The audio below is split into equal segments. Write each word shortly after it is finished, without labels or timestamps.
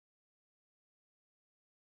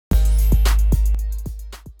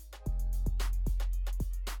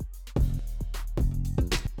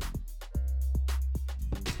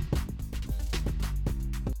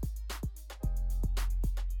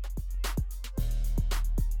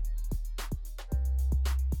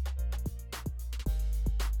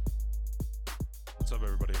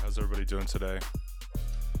How's everybody doing today?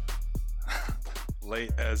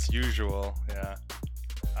 Late as usual. Yeah.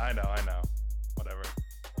 I know. Whatever.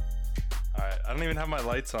 Alright, I don't even have my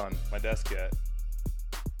lights on my desk yet.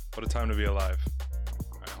 What a time to be alive.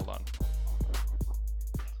 Alright, hold on.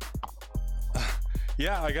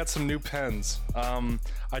 Yeah, I got some new pens.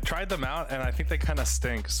 I tried them out and I think they kind of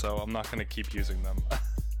stink, so I'm not going to keep using them.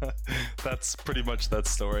 That's pretty much that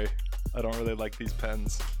story. I don't really like these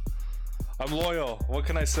pens. I'm loyal. What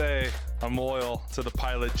can I say? I'm loyal to the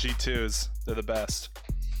Pilot G2s. They're the best.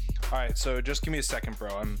 All right, so just give me a second, bro.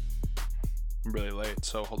 I'm really late,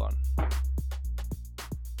 so hold on.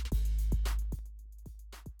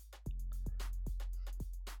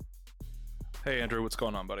 Hey, Andrew, what's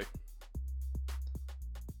going on, buddy?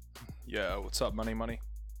 Yeah, what's up, money?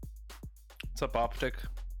 What's up, Optic?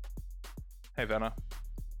 Hey, Venna.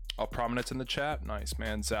 All prominence in the chat. Nice,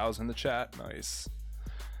 man. Zhao's in the chat. Nice.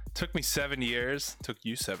 Took me 7 years. Took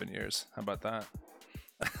you 7 years. How about that?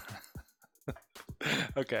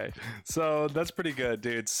 Okay, so that's pretty good,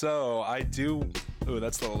 dude. So I do... Ooh,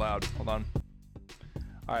 that's a little loud. Hold on.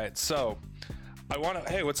 All right, so I want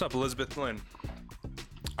to... Hey, what's up, Elizabeth Lynn?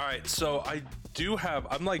 All right, so I do have...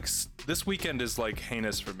 I'm like... This weekend is like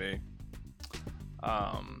heinous for me.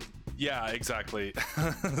 Yeah, exactly.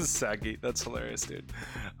 Saggy. That's hilarious, dude.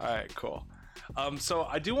 All right, cool. So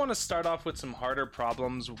I do want to start off with some harder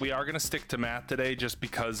problems. We are going to stick to math today just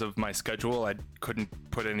because of my schedule. I couldn't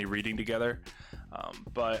put any reading together.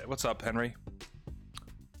 But what's up, Henry?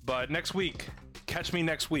 But next week, catch me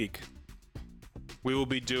next week. We will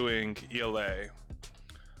be doing ELA.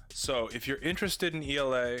 So if you're interested in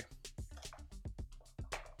ELA,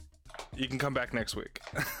 you can come back next week.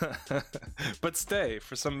 But stay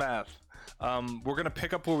for some math. We're going to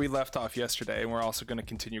pick up where we left off yesterday, and we're also going to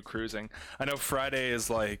continue cruising. I know Friday is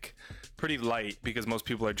like pretty light because most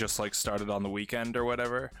people are just like started on the weekend or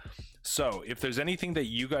whatever. So if there's anything that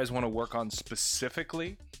you guys want to work on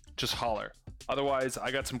specifically, just holler. Otherwise, I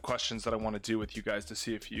got some questions that I want to do with you guys to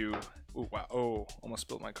see if you... Ooh, wow. Oh, almost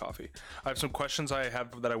spilled my coffee. I have some questions I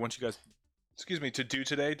have that I want you guys, excuse me, to do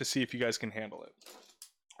today to see if you guys can handle it.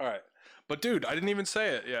 All right. But dude, I didn't even say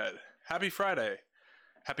it yet. Happy Friday.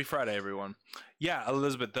 Happy Friday, everyone. Yeah,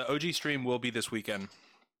 Elizabeth, the OG stream will be this weekend.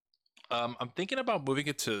 I'm thinking about moving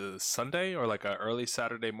it to Sunday or like an early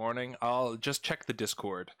Saturday morning. I'll just check the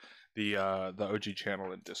Discord, the OG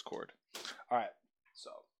channel in Discord. All right.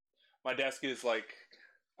 So my desk is like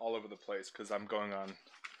all over the place because I'm going on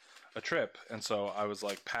a trip, and so I was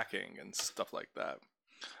like packing and stuff like that.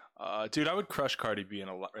 Dude, I would crush Cardi B in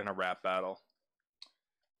a rap battle.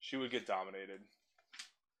 She would get dominated.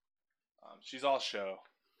 She's all show.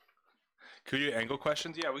 Could we do angle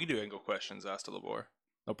questions? Yeah, we can do angle questions, Asta Labor.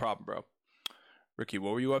 No problem, bro. Ricky,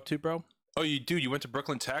 what were you up to, bro? Oh, you went to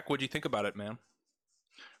Brooklyn Tech? What'd you think about it, man?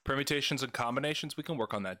 Permutations and combinations? We can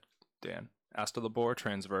work on that, Dan. Asta Labor,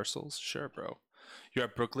 transversals? Sure, bro. You're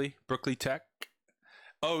at Brooklyn Tech?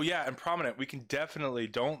 Oh, yeah, and prominent. We can definitely,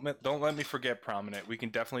 don't let me forget prominent. We can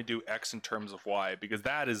definitely do X in terms of Y, because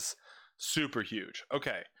that is super huge.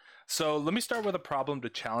 Okay. So let me start with a problem to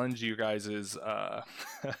challenge you guys'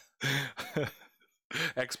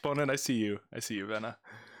 exponent. I see you, Venna.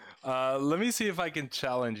 Let me see if I can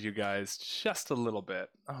challenge you guys just a little bit.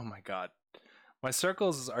 Oh my god. My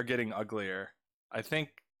circles are getting uglier. I think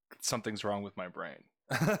something's wrong with my brain.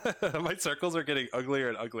 My circles are getting uglier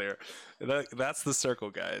and uglier. That's the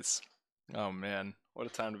circle, guys. Oh man, what a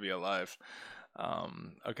time to be alive.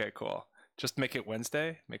 Okay, cool. Just make it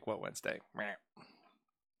Wednesday? Make what Wednesday?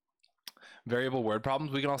 Variable word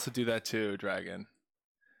problems? We can also do that too, Dragon.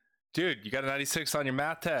 Dude, you got a 96 on your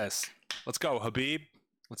math test. Let's go, Habib.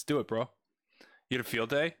 Let's do it, bro. You had a field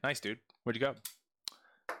day? Nice, dude. Where'd you go?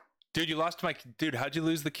 Dude, you lost my... Dude, how'd you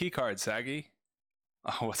lose the key card, Saggy?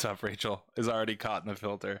 Oh, what's up, Rachel? Is already caught in the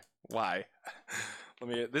filter. Why? Let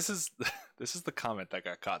me... This is the comment that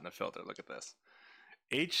got caught in the filter. Look at this.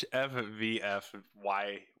 HFVF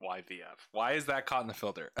YYVF. Why is that caught in the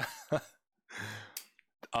filter?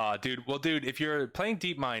 Dude, well, dude, if you're playing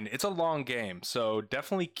DeepMind, it's a long game, so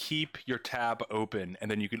definitely keep your tab open, and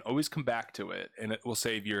then you can always come back to it, and it will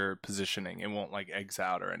save your positioning. It won't, like, eggs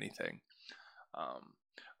out or anything.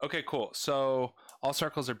 Okay, cool. So all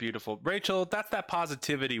circles are beautiful. Rachel, that's that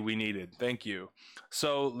positivity we needed. Thank you.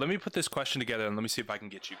 So let me put this question together, and let me see if I can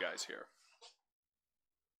get you guys here.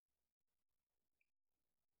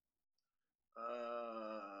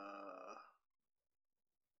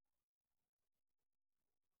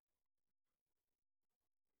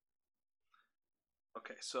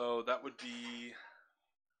 Okay, so that would be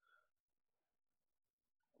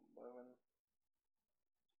 11,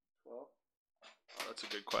 12. that's a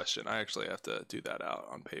good question. I actually have to do that out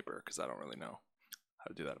on paper because I don't really know how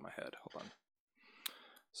to do that in my head. Hold on.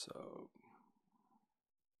 So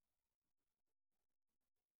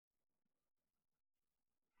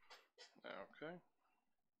okay.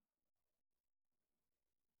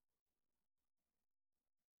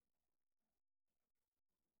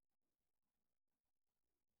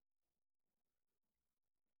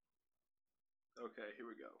 Okay, here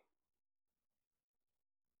we go.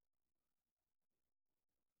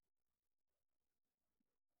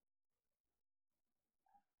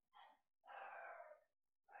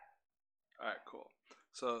 All right, cool.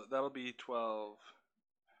 So that'll be 12.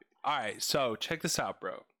 All right, so check this out,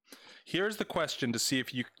 bro. Here's the question to see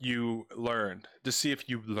if you learned, to see if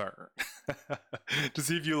you learned, to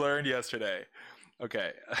see if you learned yesterday.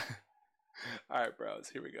 Okay. All right, bros.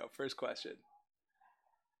 Here we go. First question.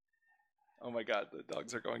 Oh my God, the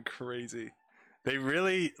dogs are going crazy. They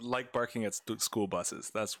really like barking at school buses.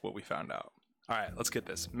 That's what we found out. All right, let's get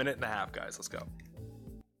this. Minute and a half, guys. Let's go.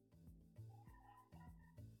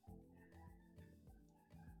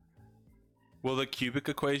 Will the cubic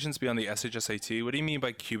equations be on the SHSAT? What do you mean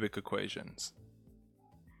by cubic equations?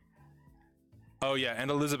 Oh yeah,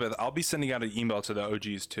 and Elizabeth, I'll be sending out an email to the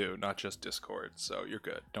OGs too, not just Discord, so you're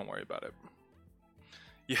good. Don't worry about it.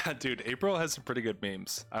 Yeah, dude, April has some pretty good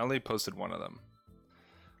memes. I only posted one of them.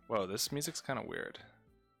 Whoa, this music's kind of weird.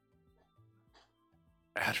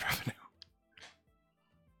 Ad revenue.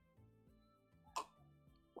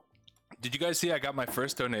 Did you guys see I got my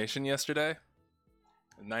first donation yesterday?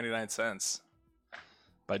 99 cents.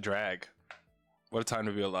 By Drag. What a time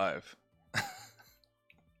to be alive.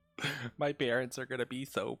 My parents are gonna be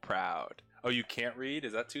so proud. Oh, you can't read?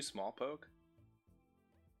 Is that too small, Poke?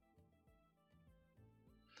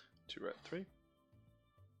 2 red 3.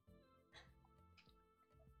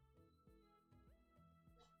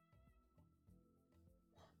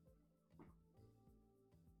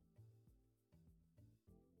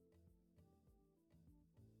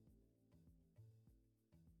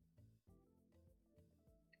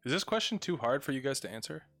 Is this question too hard for you guys to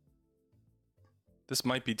answer? This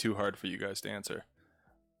might be too hard for you guys to answer.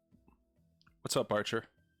 What's up, Archer?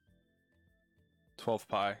 12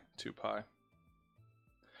 pi, 2 pi.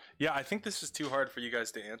 Yeah, I think this is too hard for you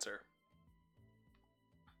guys to answer.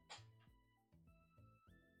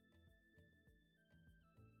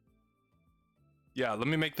 Yeah, let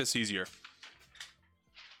me make this easier.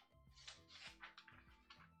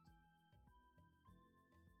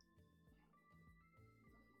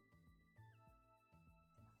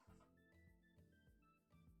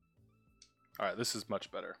 All right, this is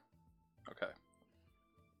much better. Okay.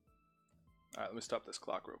 All right, let me stop this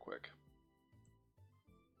clock real quick.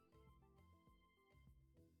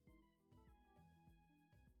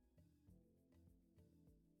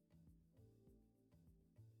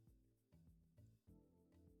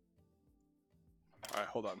 All right,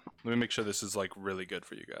 hold on. Let me make sure this is like really good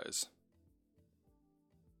for you guys.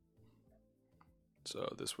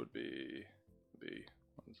 So this would be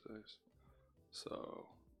so.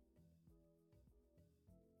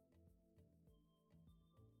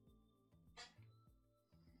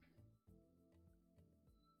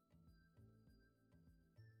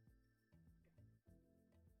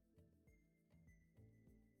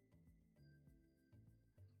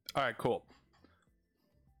 All right, cool.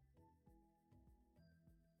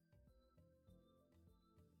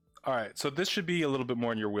 All right, so this should be a little bit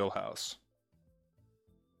more in your wheelhouse.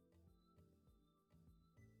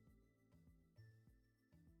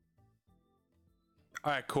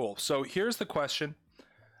 All right, cool. So here's the question,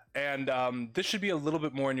 and this should be a little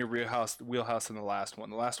bit more in your wheelhouse than the last one.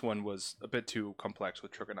 The last one was a bit too complex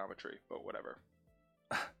with trigonometry, but whatever.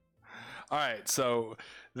 All right, so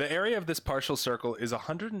the area of this partial circle is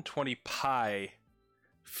 120 pi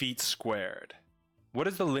feet squared. What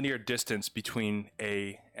is the linear distance between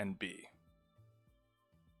A and B?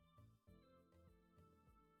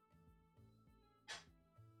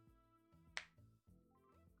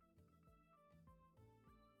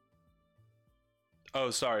 Oh,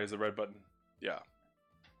 sorry, is the red button? Yeah.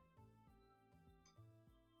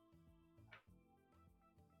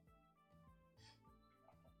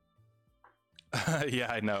 Yeah,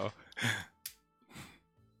 I know.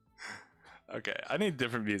 Okay, I need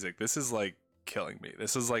different music. This is like killing me.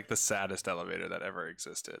 This is like the saddest elevator that ever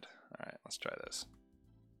existed. All right, let's try this.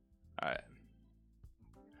 All right.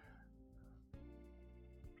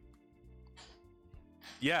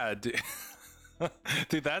 Yeah, dude,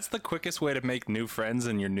 dude, that's the quickest way to make new friends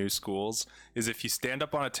in your new schools is if you stand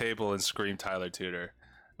up on a table and scream Tyler Tutor.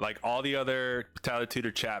 Like all the other Tyler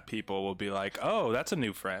Tutor chat people will be like, "Oh, that's a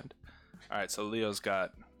new friend." All right, so Leo's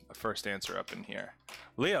got first answer up in here.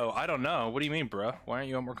 Leo, I don't know. What do you mean, bruh? Why aren't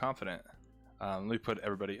you more confident? Let me put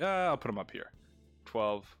everybody. I'll put them up here.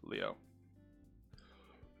 12, Leo.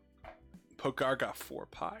 Pokar got 4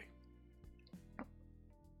 pi.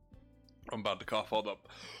 I'm about to cough all up.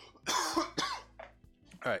 All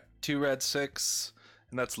right, 2 red, 6,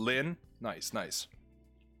 and that's Lynn. Nice, nice.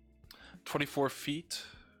 24 feet,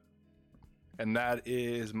 and that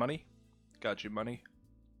is money. Got you money.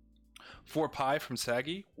 4 pi from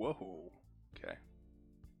Saggy. Whoa. Okay.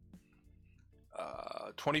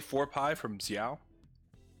 24 pi from Xiao.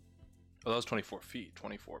 Oh, that was 24 feet.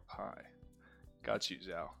 24 pi. Got you,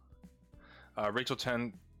 Xiao. Rachel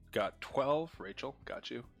 10 got 12. Rachel,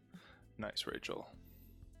 got you. Nice, Rachel.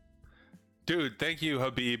 Dude, thank you,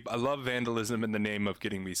 Habib. I love vandalism in the name of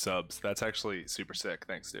getting me subs. That's actually super sick.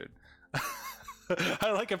 Thanks, dude.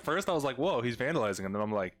 I like at first I was like, whoa, he's vandalizing, and then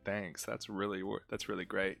I'm like, thanks. That's really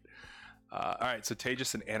great. All right, so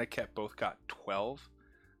Tejas and Aniket both got 12.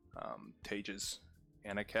 Tejas,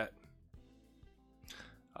 Aniket.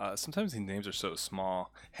 Sometimes these names are so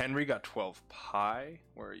small. Henry got 12 pi.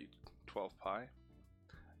 Where are you? 12 pi.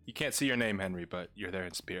 You can't see your name, Henry, but you're there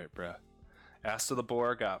in spirit, bruh. Asta the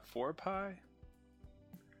Boar got 4 pi.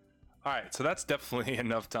 All right, so that's definitely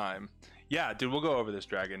enough time. Yeah, dude, we'll go over this,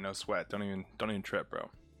 Dragon. No sweat. Don't even trip, bro.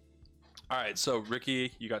 All right, so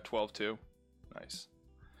Ricky, you got 12 too. Nice.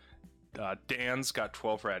 Dan's got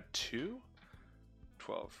 12 rad 2.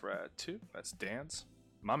 12 rad 2. That's Dan's.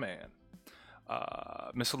 My man.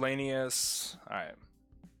 Miscellaneous. All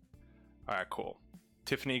right, cool.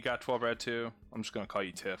 Tiffany got 12 rad 2. I'm just gonna call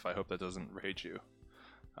you Tiff. I hope that doesn't rage you.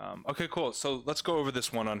 Okay, cool. So let's go over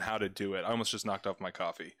this one on how to do it. I almost just knocked off my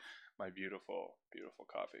coffee. My beautiful, beautiful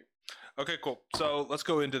coffee. Okay, cool. So let's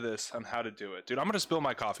go into this on how to do it. Dude, I'm going to spill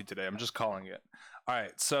my coffee today. I'm just calling it. All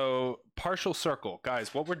right, so partial circle.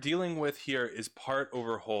 Guys, what we're dealing with here is part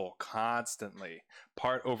over whole constantly.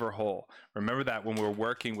 Part over whole. Remember that when we're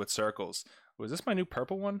working with circles. Was this my new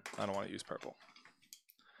purple one? I don't want to use purple.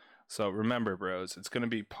 So remember, bros, it's going to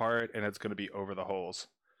be part and it's going to be over the holes.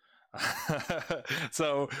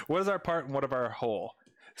 So what is our part and what of our whole?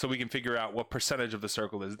 So we can figure out what percentage of the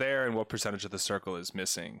circle is there and what percentage of the circle is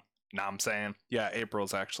missing. Know what I'm saying? Yeah,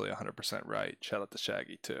 April's actually 100% right. Shout out to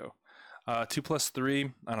Shaggy too. 2 plus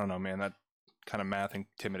 3. I don't know, man. That kind of math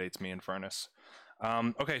intimidates me in Furnace.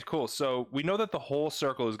 Okay, cool. So we know that the whole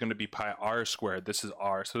circle is going to be pi r squared. This is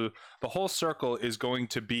r. So the whole circle is going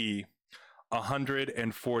to be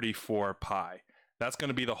 144 pi. That's going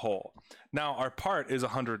to be the whole. Now our part is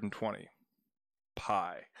 120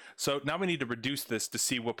 pi. So now we need to reduce this to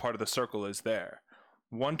see what part of the circle is there.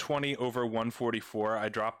 120 over 144. I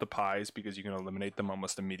dropped the pi's because you can eliminate them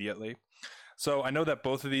almost immediately. So I know that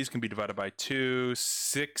both of these can be divided by 2,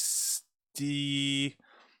 60,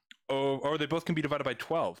 or they both can be divided by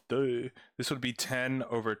 12. Duh. This would be 10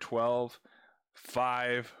 over 12,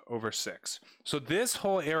 5 over 6. So this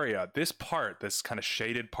whole area, this part, this kind of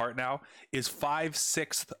shaded part now, is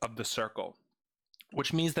 5/6 of the circle,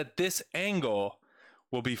 which means that this angle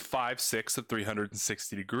will be 5/6 of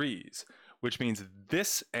 360 degrees, which means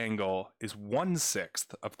this angle is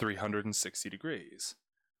 1/6 of 360 degrees.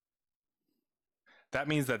 That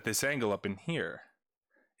means that this angle up in here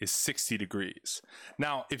is 60 degrees.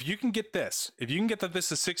 Now, if you can get this, if you can get that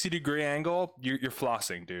this is a 60-degree angle, you're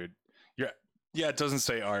flossing, dude. Yeah, it doesn't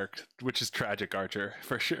say arc, which is tragic, Archer,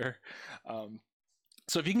 for sure.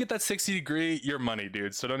 So if you can get that 60-degree, you're money,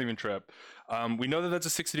 dude. So don't even trip. We know that that's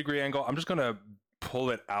a 60-degree angle. I'm just going to pull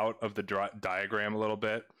it out of the diagram a little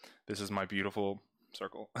bit. This is my beautiful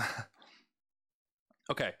circle.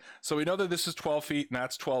 Okay, so we know that this is 12 feet and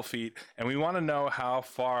that's 12 feet, and we want to know how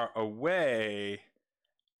far away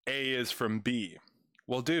A is from B.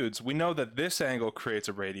 Well, dudes, we know that this angle creates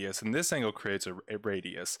a radius and this angle creates a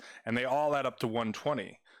radius, and they all add up to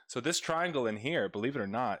 120. So this triangle in here, believe it or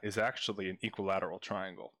not, is actually an equilateral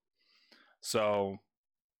triangle. So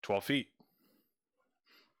 12 feet.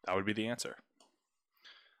 That would be the answer.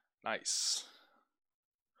 Nice.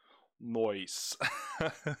 Nice.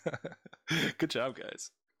 Good job, guys.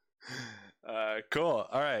 Cool.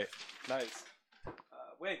 All right. Nice.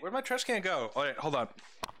 Wait, where'd my trash can go? All right, hold on.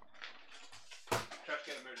 Trash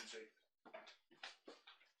can emergency.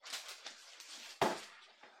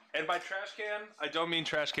 And by trash can, I don't mean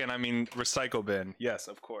trash can, I mean recycle bin. Yes,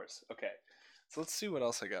 of course. Okay. So let's see what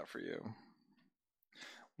else I got for you.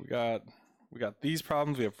 We got these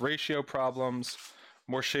problems. We have ratio problems.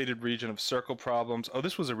 More shaded region of circle problems. Oh,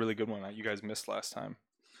 this was a really good one that you guys missed last time.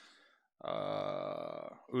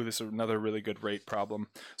 Ooh, this is another really good rate problem.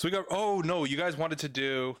 So we got, oh no, you guys wanted to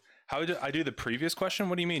do, how did I do the previous question?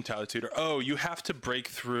 What do you mean, Tyler Tutor? Oh, you have to break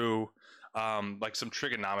through like some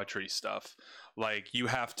trigonometry stuff. Like you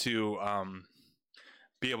have to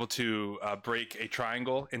be able to break a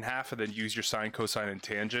triangle in half and then use your sine, cosine, and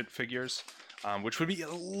tangent figures, which would be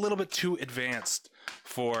a little bit too advanced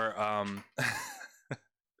for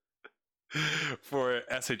for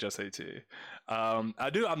SHSAT.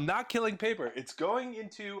 I'm not killing paper. It's going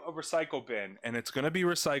into a recycle bin, and it's going to be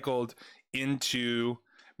recycled into.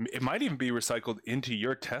 It might even be recycled into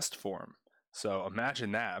your test form. So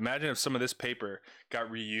imagine that. Imagine if some of this paper got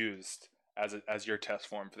reused as your test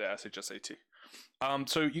form for the SHSAT.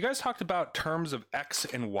 So you guys talked about terms of X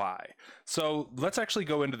and Y. So let's actually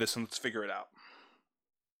go into this and let's figure it out.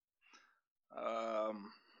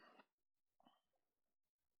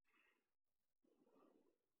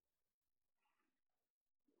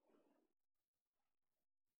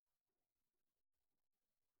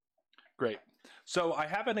 Great. So I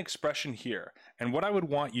have an expression here, and what I would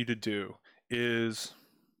want you to do is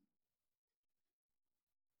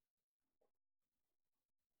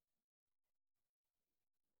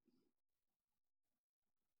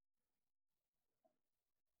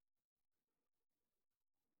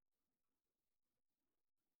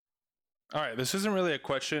all right, this isn't really a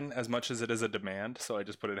question as much as it is a demand, so I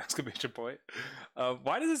just put an exclamation point.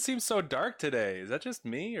 Why does it seem so dark today? Is that just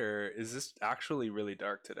me, or is this actually really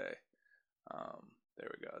dark today? There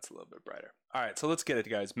we go. It's a little bit brighter. All right, so let's get it,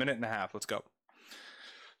 guys. Minute and a half. Let's go.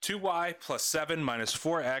 2y plus 7 minus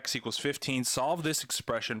 4x equals 15. Solve this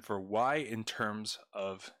expression for y in terms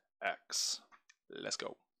of x. Let's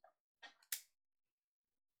go.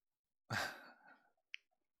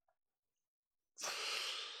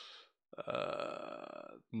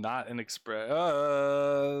 Not an express.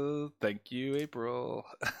 Thank you, April.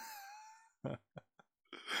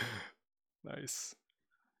 Nice.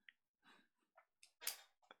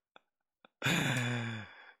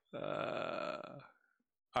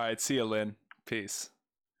 All right, see you, Lynn. Peace.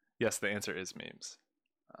 Yes, the answer is memes.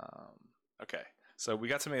 Okay, so we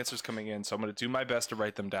got some answers coming in, so I'm going to do my best to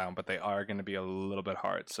write them down, but they are going to be a little bit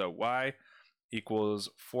hard. So y equals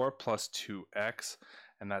 4 plus 2x,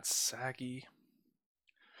 and that's saggy.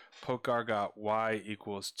 Pokar got y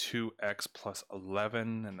equals 2x plus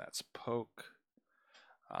 11, and that's poke.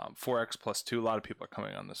 4x plus 2, a lot of people are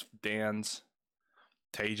coming on this. Dan's,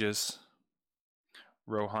 Tejas,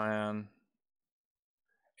 Rohan,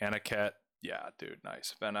 Aniket. Yeah, dude,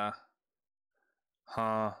 nice. Venna.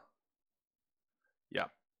 Huh.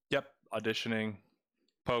 Yep, auditioning.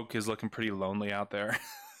 Poke is looking pretty lonely out there.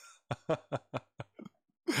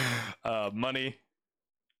 Money.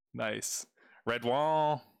 Nice. Red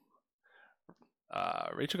Wall.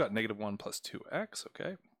 Rachel got -1 plus 2x.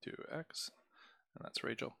 Okay, 2x. And that's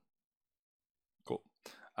Rachel. Cool.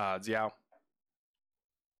 Xiao.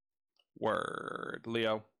 Word.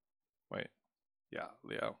 Leo. Wait. Yeah,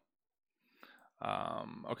 Leo.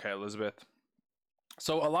 Okay, Elizabeth.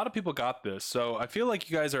 So a lot of people got this. So I feel like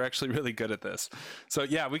you guys are actually really good at this. So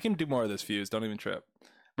yeah, we can do more of this, Fuse. Don't even trip.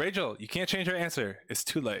 Rachel, you can't change your answer. It's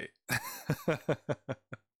too late.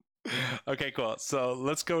 Okay, cool. So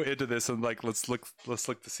let's go into this and like let's look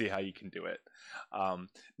to see how you can do it.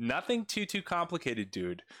 Nothing too complicated,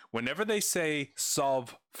 dude. Whenever they say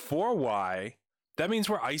solve for y, that means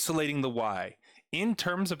we're isolating the y. In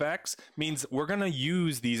terms of x means we're going to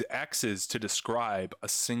use these x's to describe a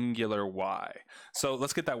singular y. So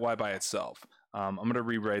let's get that y by itself. I'm going to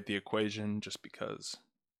rewrite the equation just because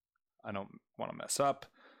I don't want to mess up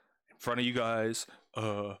in front of you guys.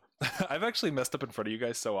 I've actually messed up in front of you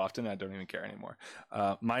guys so often I don't even care anymore.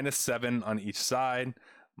 -7 on each side,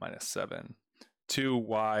 -7.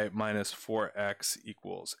 2y minus 4x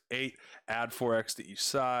equals 8. Add 4x to each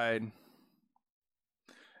side.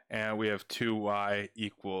 And we have 2y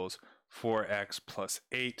equals 4x plus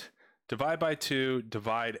 8. Divide by 2,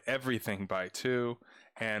 divide everything by 2.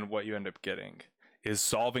 And what you end up getting is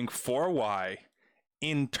solving for y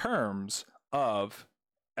in terms of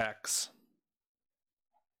x.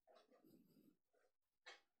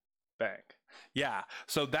 Bang. Yeah,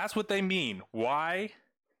 so that's what they mean. Y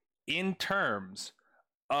in terms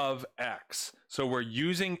of x. So we're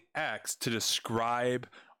using x to describe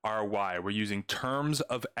our y. We're using terms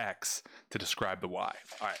of x to describe the y.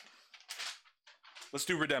 All right. Let's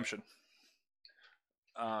do redemption.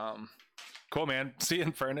 Cool, man. See you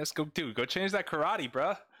in Furnace. Go change that karate,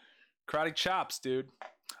 bruh. Karate chops, dude.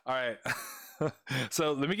 All right.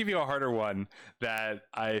 So let me give you a harder one that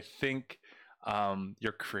I think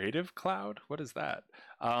your creative cloud. What is that?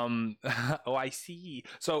 Oh, I see.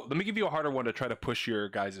 So let me give you a harder one to try to push your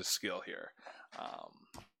guys' skill here.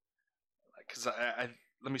 Because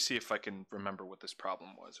let me see if I can remember what this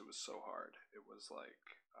problem was. It was so hard. It was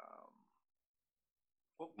like,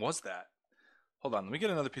 what was that? Hold on, let me get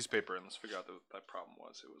another piece of paper and let's figure out what that problem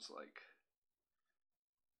was. It was like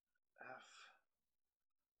f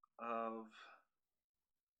of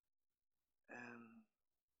n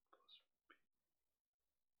plus b.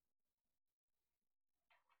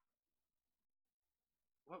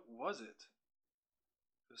 What was it?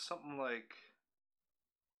 It was something like...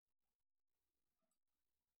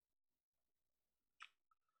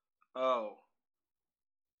 Oh.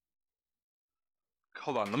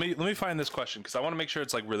 Hold on, let me find this question because I want to make sure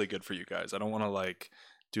it's like really good for you guys. I don't want to like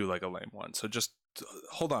do like a lame one. So just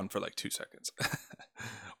hold on for like 2 seconds.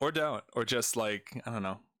 Or don't. Or just like, I don't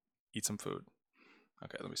know, eat some food.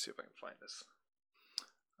 Okay, let me see if I can find this.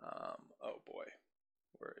 Oh boy.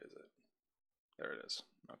 Where is it? There it is.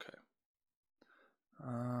 Okay.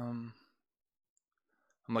 I'm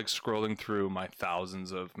like scrolling through my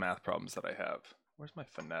thousands of math problems that I have. Where's my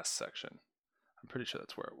finesse section? I'm pretty sure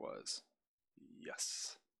that's where it was.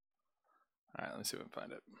 Yes. All right, let me see if I can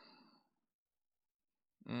find it.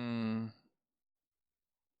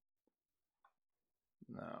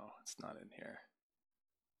 No, it's not in here.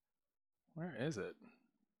 Where is it?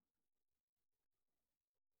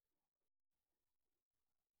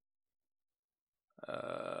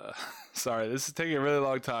 Sorry, this is taking a really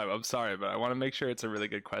long time. I'm sorry, but I want to make sure it's a really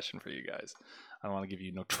good question for you guys. I don't want to give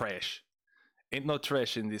you no trash. Ain't no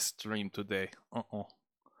trash in this stream today.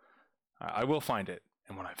 I will find it.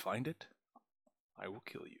 And when I find it, I will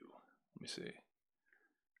kill you. Let me see.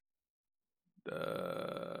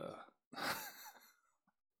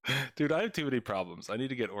 Dude, I have too many problems. I need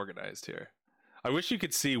to get organized here. I wish you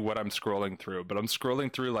could see what I'm scrolling through, but I'm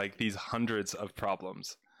scrolling through like these hundreds of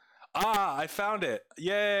problems. Ah, I found it.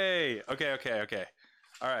 Yay. Okay.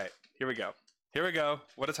 All right, here we go.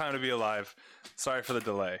 What a time to be alive. Sorry for the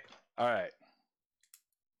delay. All right.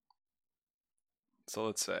 So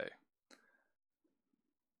let's say.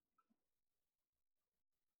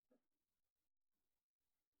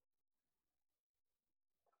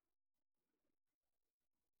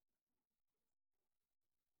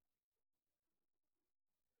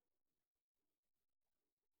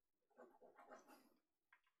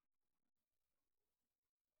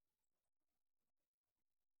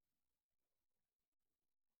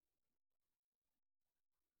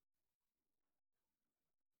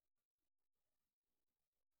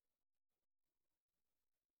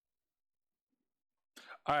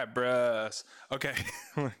 All right, bruh. Okay,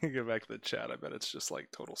 let me get back to the chat. I bet it's just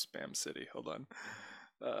like total spam city. Hold on.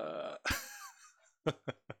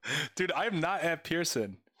 Dude, I'm not at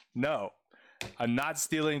Pearson. No, I'm not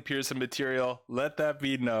stealing Pearson material. Let that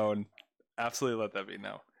be known. Absolutely let that be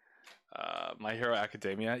known. My Hero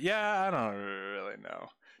Academia. Yeah, I don't really know.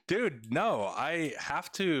 Dude, no, I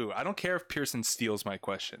have to. I don't care if Pearson steals my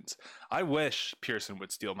questions. I wish Pearson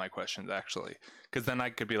would steal my questions, actually, because then I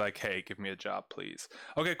could be like, hey, give me a job, please.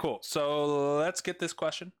 Okay, cool. So let's get this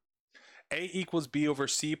question. A equals B over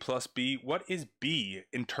C plus B. What is B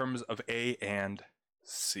in terms of A and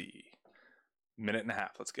C? Minute and a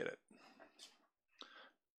half. Let's get it.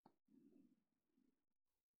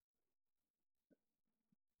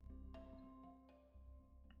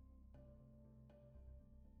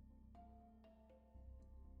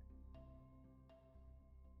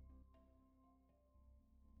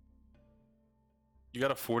 You got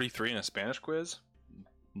a 43 in a Spanish quiz?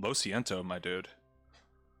 Lo siento, my dude.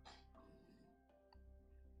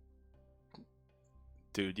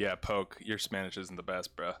 Dude, yeah, Poke, your Spanish isn't the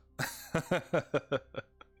best, bruh.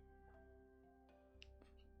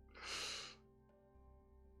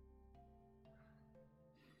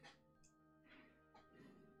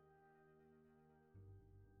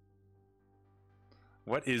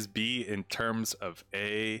 What is B in terms of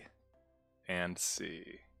A and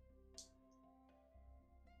C?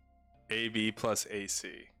 AB plus AC.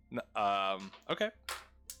 Okay.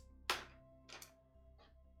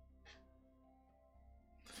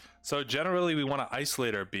 So generally we want to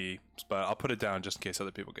isolate our B, but I'll put it down just in case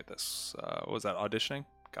other people get this. What was that, auditioning?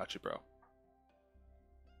 Got you, bro. All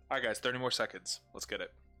right, guys, 30 more seconds. Let's get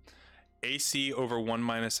it. AC over 1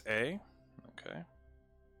 minus A. Okay.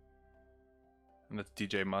 And that's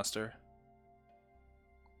DJ Muster.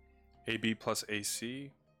 AB plus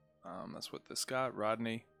AC. That's what this got.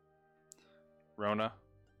 Rodney. Rona.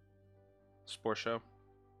 Spore Show.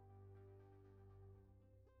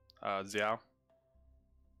 Xiao.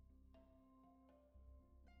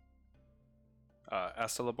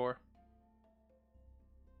 Estelabor.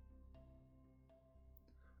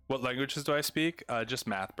 What languages do I speak? Just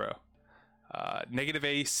math, bro. Negative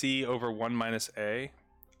AC over 1 minus A.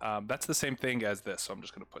 That's the same thing as this, so I'm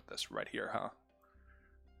just going to put this right here, huh?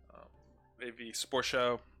 AV Spore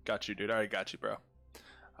Show. Got you, dude. I already got you, bro.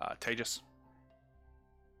 Tejas.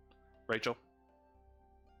 Rachel?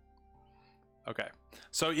 Okay.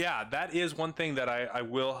 So yeah, that is one thing that I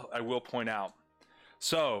will point out.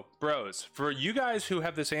 So, bros, for you guys who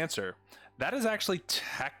have this answer, that is actually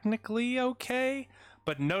technically okay,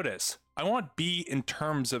 but notice, I want B in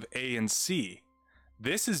terms of A and C.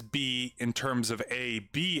 This is B in terms of A,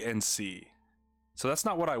 B, and C. So that's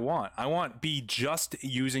not what I want. I want B just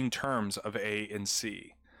using terms of A and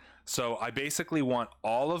C. So I basically want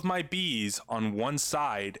all of my B's on one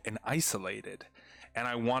side and isolated. And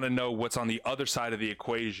I want to know what's on the other side of the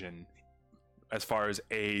equation as far as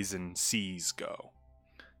A's and C's go.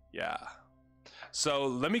 Yeah. So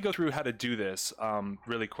let me go through how to do this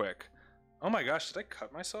really quick. Oh my gosh, did I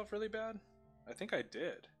cut myself really bad? I think I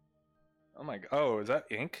did. Oh my god. Oh, is that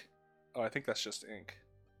ink? Oh, I think that's just ink.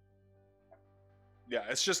 Yeah,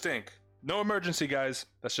 it's just ink. No emergency, guys.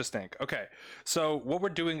 That's just ink. Okay, so what we're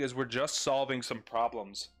doing is we're just solving some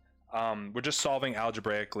problems. We're just solving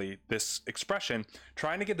algebraically this expression,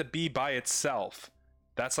 trying to get the B by itself.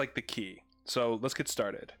 That's like the key. So let's get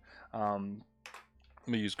started. Let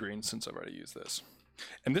me use green since I've already used this.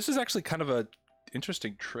 And this is actually kind of a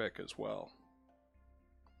interesting trick as well.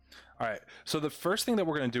 All right, so the first thing that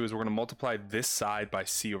we're going to do is we're going to multiply this side by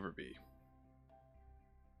C over B.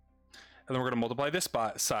 And then we're going to multiply this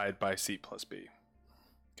side by C plus B.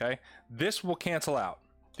 Okay, this will cancel out.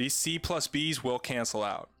 These C plus B's will cancel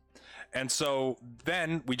out. And so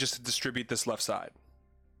then we just distribute this left side.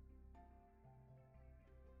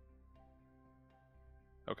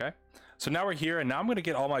 Okay, so now we're here, and now I'm going to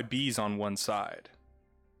get all my B's on one side.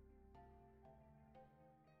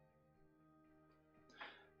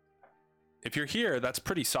 If you're here, that's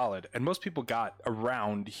pretty solid. And most people got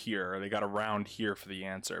around here, or they got around here for the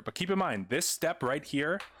answer. But keep in mind, this step right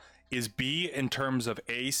here is B in terms of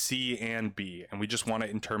A, C, and B. And we just want it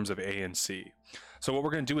in terms of A and C. So what we're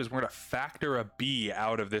going to do is we're going to factor a B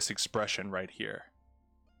out of this expression right here.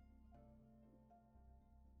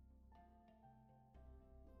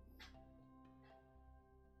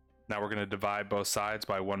 Now we're going to divide both sides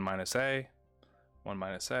by 1 minus A. 1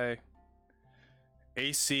 minus A.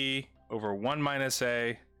 AC over 1 minus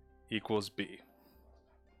A equals B.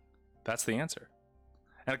 That's the answer.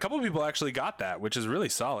 And a couple of people actually got that, which is really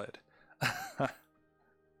solid.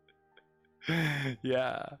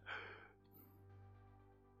 Yeah.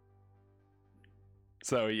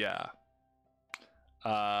 So yeah.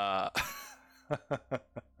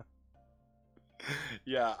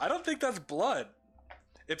 Yeah, I don't think that's blood.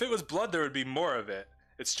 If it was blood, there would be more of it.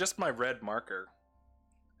 It's just my red marker.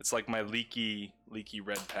 It's like my leaky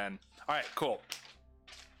red pen. All right, cool.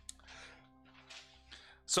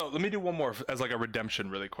 So let me do one more as like a redemption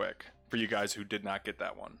really quick for you guys who did not get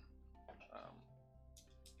that one.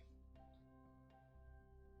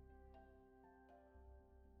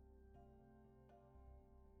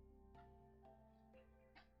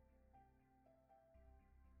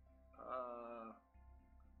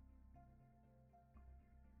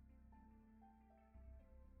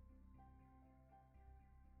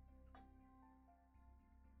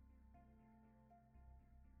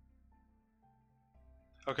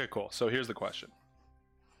 Okay, cool. So here's the question.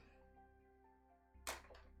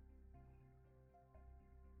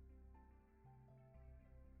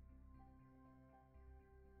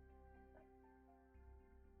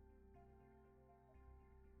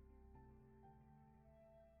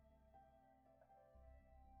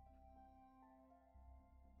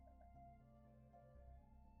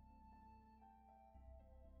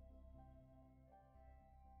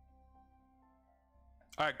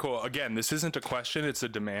 All right, cool. Again, this isn't a question, it's a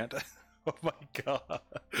demand. Oh my god.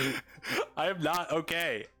 I am not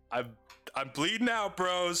okay. I'm bleeding out,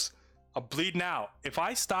 bros. I'm bleeding out. If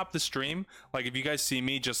I stop the stream, like if you guys see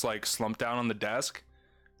me just like slump down on the desk,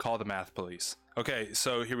 call the math police. Okay,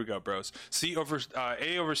 so here we go, bros.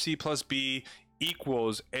 A over C plus B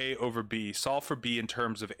equals A over B. Solve for B in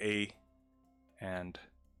terms of A and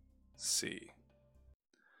C.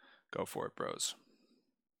 Go for it, bros.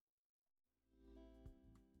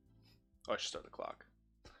 Oh, I should start the clock.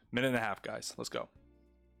 Minute and a half, guys. Let's go.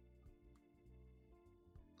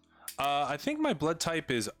 I think my blood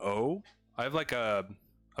type is O. I have like a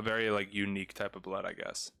very like unique type of blood, I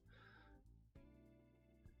guess.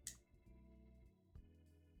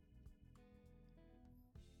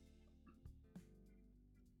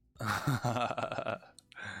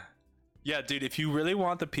 Yeah, dude, if you really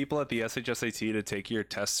want the people at the SHSAT to take your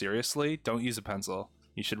test seriously, don't use a pencil.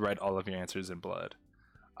 You should write all of your answers in blood.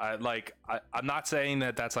 I'm not saying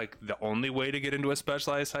that that's like the only way to get into a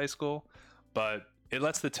specialized high school, but it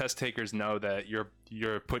lets the test takers know that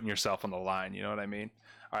you're putting yourself on the line. You know what I mean?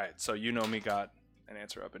 All right, so you know me got an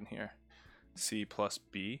answer up in here. C plus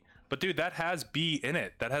B. But dude, that has B in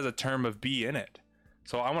it. That has a term of B in it.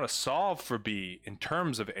 So I want to solve for B in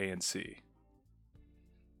terms of A and C.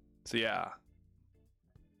 So yeah.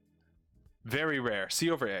 Very rare. C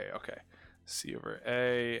over A. Okay. C over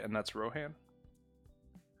A, and that's Rohan.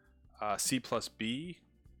 C plus B.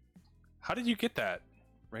 How did you get that?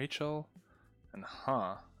 Rachel and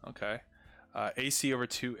okay. AC over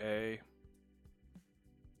 2A.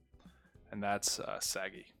 And that's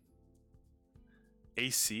Saggy.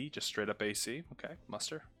 AC, just straight up AC. Okay,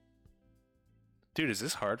 muster. Dude, is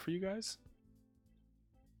this hard for you guys?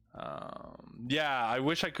 Yeah, I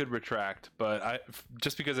wish I could retract, but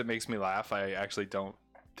just because it makes me laugh, I actually don't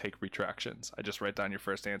take retractions. I just write down your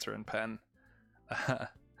first answer in pen.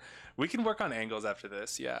 We can work on angles after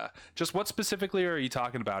this, yeah. Just what specifically are you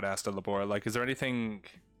talking about, Asta Labor? Like, is there anything...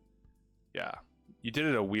 Yeah. You did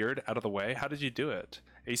it a weird, out of the way. How did you do it?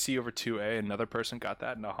 AC over 2A, another person got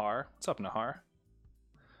that. Nahar. What's up, Nahar?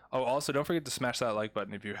 Oh, also, don't forget to smash that like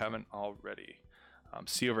button if you haven't already.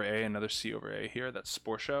 C over A, another C over A here. That's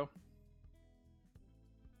Sporshow.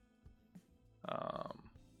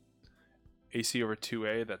 AC over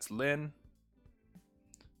 2A, that's Lynn.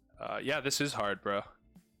 Yeah, this is hard, bro.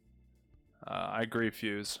 I agree,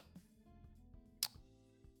 Fuse.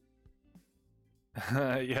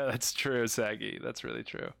 Yeah, that's true, Saggy. That's really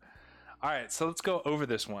true. All right, so let's go over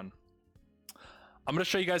this one. I'm going to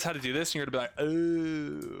show you guys how to do this, and you're going to be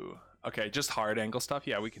like, oh. Okay, just hard angle stuff.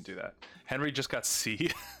 Yeah, we can do that. Henry just got C.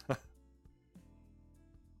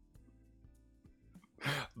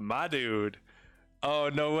 My dude. Oh,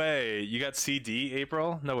 no way. You got CD,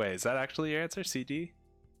 April? No way. Is that actually your answer, CD?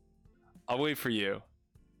 I'll wait for you.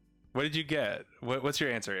 What did you get? What's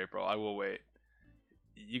your answer, April? I will wait.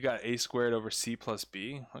 You got A squared over C plus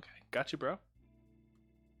B. Okay, got you, bro.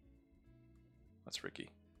 That's Ricky.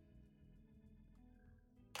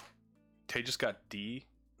 Tay just got D.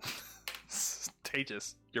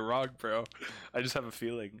 Tejas, you're wrong, bro. I just have a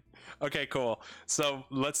feeling. Okay, cool. So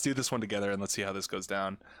let's do this one together and let's see how this goes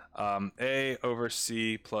down. A over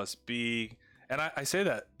C plus B. And I say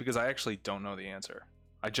that because I actually don't know the answer.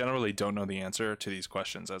 I generally don't know the answer to these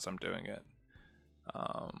questions as I'm doing it.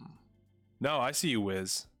 No, I see you,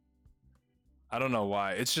 Wiz. I don't know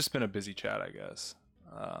why. It's just been a busy chat, I guess.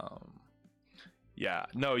 Yeah.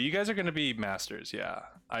 No, you guys are going to be masters. Yeah,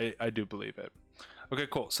 I do believe it. Okay,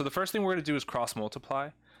 cool. So the first thing we're going to do is cross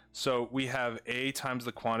multiply. So we have A times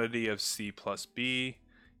the quantity of C plus B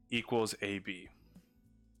equals AB.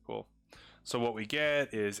 Cool. So what we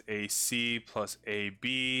get is AC plus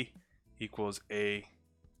AB equals AB.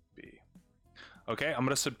 Okay, I'm going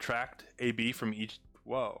to subtract AB from each...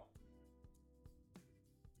 Whoa.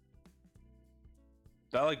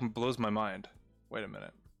 That like blows my mind. Wait a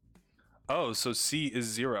minute. Oh, so C is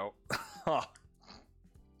 0.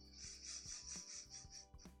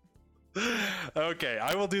 Okay,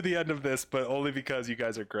 I will do the end of this, but only because you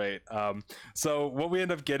guys are great. So what we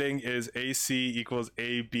end up getting is AC equals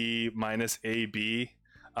AB minus AB.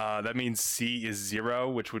 That means C is 0,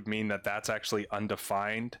 which would mean that that's actually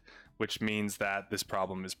undefined, which means that this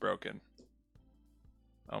problem is broken.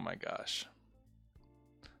 Oh my gosh.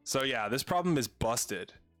 So yeah, this problem is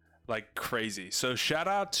busted like crazy. So shout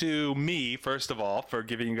out to me, first of all, for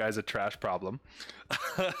giving you guys a trash problem.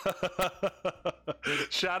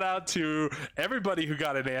 Shout out to everybody who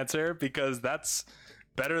got an answer, because that's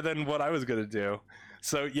better than what I was going to do.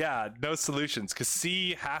 So yeah, no solutions, because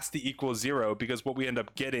C has to equal 0, because what we end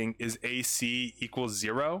up getting is AC equals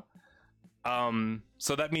 0.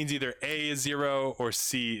 So that means either A is 0 or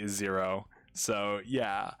C is 0. So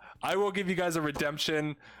yeah, I will give you guys a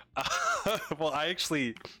redemption. Well, I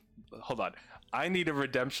actually, hold on. I need a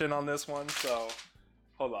redemption on this one, so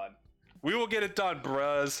hold on. We will get it done,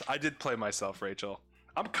 bruz. I did play myself, Rachel.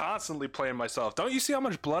 I'm constantly playing myself. Don't you see how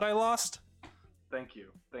much blood I lost? Thank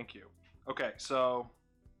you. Thank you. Okay, so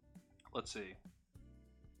let's see.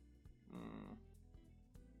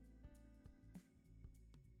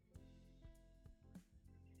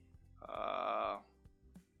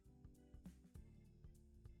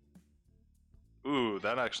 Ooh,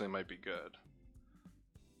 that actually might be good.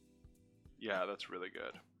 Yeah, that's really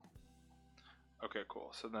good. Okay, cool.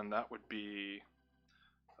 So then that would be,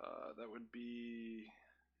 it would be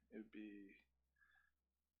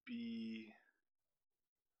B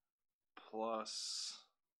plus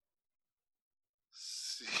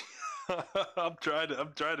C. I'm trying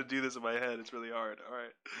to do this in my head. It's really hard. All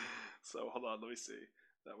right. So hold on, let me see.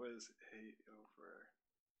 That was A over.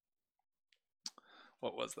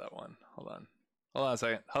 What was that one? Hold on a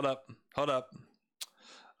second. Hold up.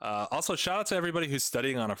 Also, shout out to everybody who's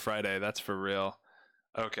studying on a Friday. That's for real.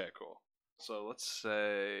 Okay, cool. So let's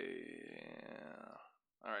say,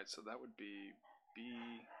 all right, so that would be B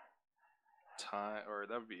time, or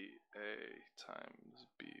that would be A times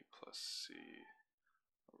B plus C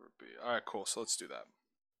over B. All right, cool. So let's do that.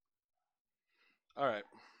 All right.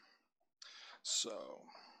 So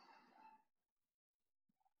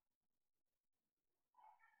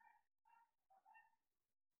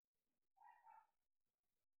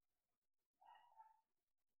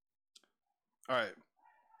all right.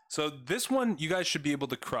 So this one you guys should be able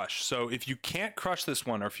to crush. So if you can't crush this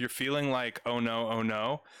one, or if you're feeling like oh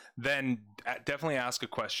no, then definitely ask a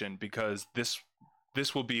question, because this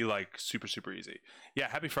will be like super easy. Yeah,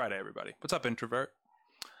 happy Friday, everybody. What's up, introvert?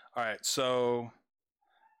 All right, so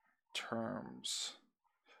terms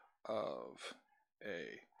of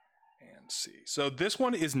A and C. So this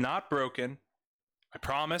one is not broken. I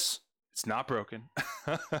promise it's not broken.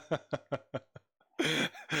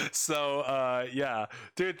 So yeah,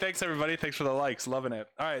 dude, thanks everybody. Thanks for the likes. Loving it.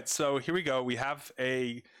 All right, so here we go. We have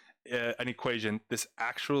an equation. This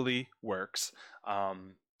actually works.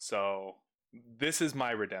 So this is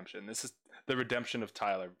my redemption. This is the redemption of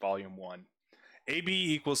Tyler, volume 1.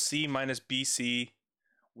 AB equals C minus BC.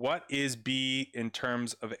 What is B in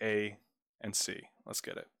terms of A and C? Let's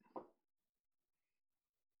get it.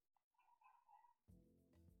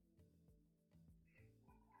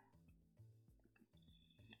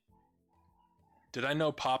 Did I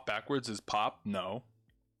know pop backwards is pop? No.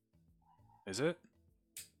 Is it?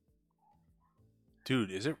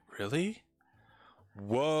 Dude, is it really?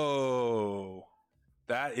 Whoa.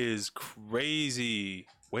 That is crazy.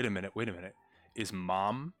 Wait a minute. Is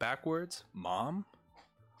mom backwards? Mom?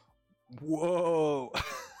 Whoa.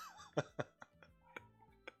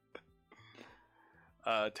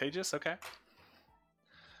 Tejas, okay.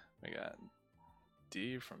 We got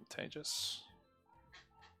D from Tejas.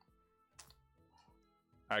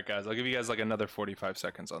 All right, guys, I'll give you guys like another 45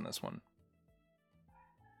 seconds on this one.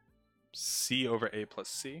 C over A plus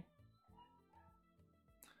C.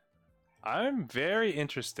 I'm very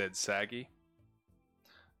interested, Saggy.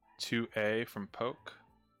 2A from Poke.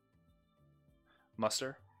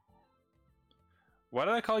 Muster. Why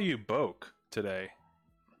did I call you Boke today?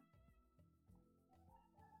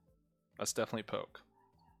 That's definitely Poke.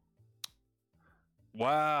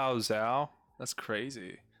 Wow, Zhao. That's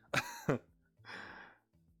crazy.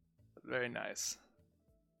 Very nice.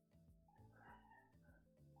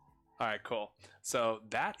 All right, cool. So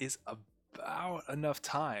that is about enough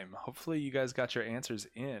time. Hopefully you guys got your answers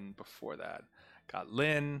in before that. Got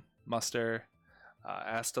Lynn, Muster,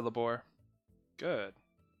 Astelabor. Good.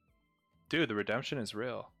 Dude, the redemption is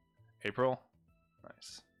real. April.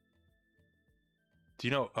 Nice. Do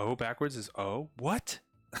you know O backwards is O? What?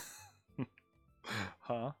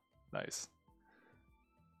 Huh? Nice.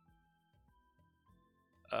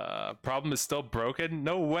 Problem is still broken?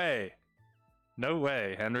 No way. No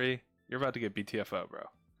way, Henry. You're about to get BTFO, bro.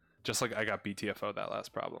 Just like I got BTFO that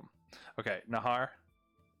last problem. Okay, Nahar.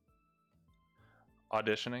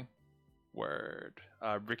 Auditioning. Word.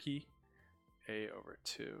 Ricky. A over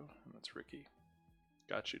 2. And that's Ricky.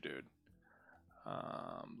 Got you, dude.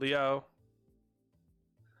 Leo.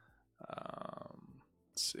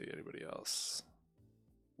 Let's see, anybody else?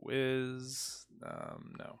 Wiz.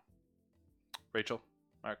 No. Rachel.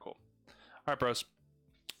 All right, cool. All right, bros.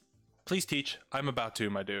 Please teach. I'm about to,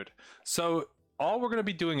 my dude. So all we're going to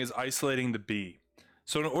be doing is isolating the B.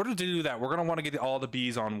 So in order to do that, we're going to want to get all the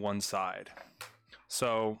B's on one side.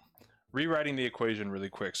 So rewriting the equation really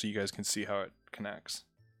quick so you guys can see how it connects.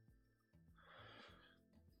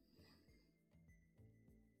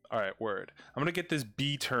 All right, word. I'm going to get this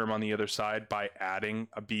B term on the other side by adding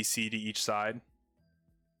a BC to each side.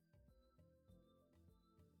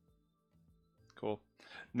 Cool.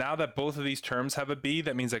 Now that both of these terms have a B,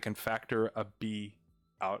 that means I can factor a B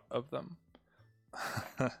out of them.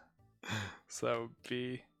 So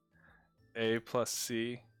B, A plus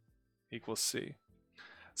C equals C.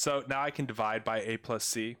 So now I can divide by A plus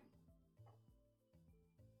C.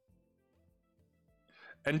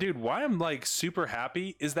 And dude, why I'm like super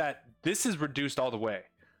happy is that this is reduced all the way.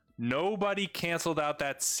 Nobody canceled out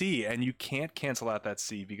that C, and you can't cancel out that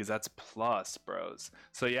C because that's plus, bros.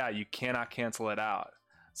 So yeah, you cannot cancel it out.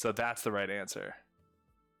 So that's the right answer.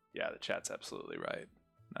 Yeah, the chat's absolutely right.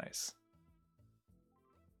 Nice.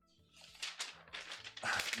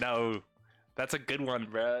 No, that's a good one,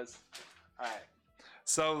 bros. All right.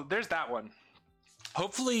 So there's that one.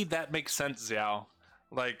 Hopefully that makes sense, Xiao.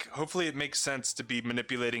 Like, hopefully it makes sense to be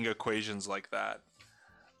manipulating equations like that.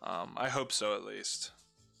 I hope so, at least.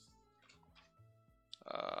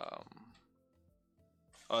 Oh,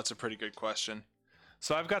 that's a pretty good question.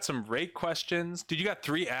 So I've got some rate questions. Dude, you got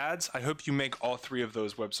 3 ads. I hope you make all 3 of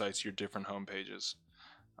those websites your different home pages.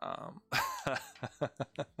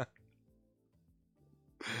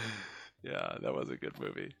 Yeah, that was a good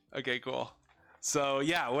movie. Okay, cool. So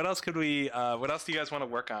yeah, what else could we? What else do you guys want to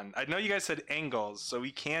work on? I know you guys said angles, so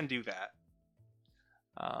we can do that.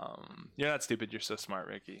 You're not stupid. You're so smart,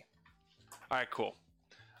 Ricky. All right, cool.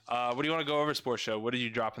 What do you want to go over, Sports Show? What did you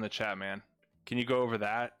drop in the chat, man? Can you go over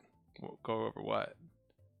that? Go over what?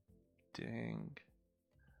 Ding.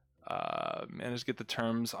 Managed to get the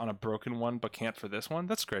terms on a broken one, but can't for this one.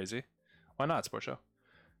 That's crazy. Why not, Sports Show?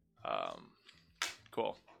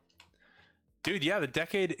 Cool. Dude, yeah, the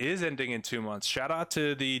decade is ending in 2 months. Shout out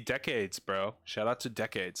to the decades, bro. Shout out to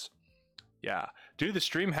decades. Yeah. Dude, the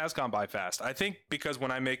stream has gone by fast. I think because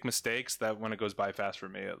when I make mistakes, that when it goes by fast for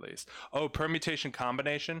me, at least. Oh, permutation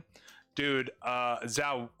combination. Dude,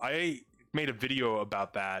 Zhao, I made a video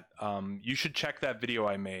about that. You should check that video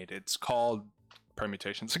I made. It's called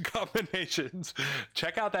Permutations and Combinations.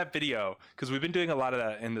 Check out that video, because we've been doing a lot of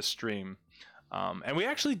that in the stream. And we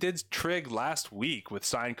actually did trig last week with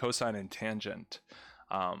sine, cosine, and tangent.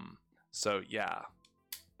 So yeah,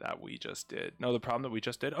 that we just did. No, the problem that we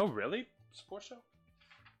just did. Oh, really? Sports Show?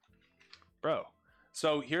 Bro.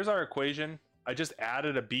 So here's our equation. I just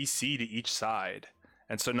added a BC to each side.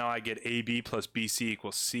 And so now I get AB plus BC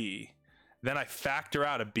equals C. Then I factor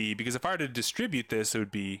out a B, because if I were to distribute this, it would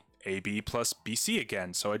be AB plus BC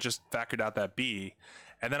again. So I just factored out that B.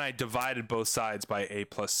 And then I divided both sides by A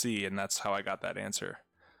plus C, and that's how I got that answer.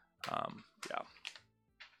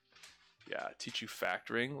 Yeah, teach you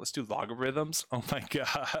factoring. Let's do logarithms. Oh my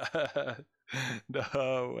god.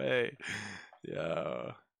 No way.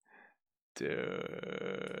 Yo.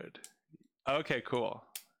 Dude. Okay, cool.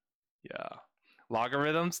 Yeah.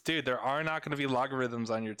 Logarithms? Dude, there are not going to be logarithms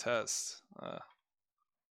on your tests.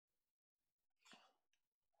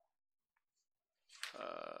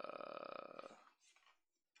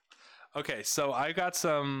 Okay, so I got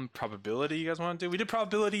some probability you guys want to do. We did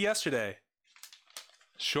probability yesterday.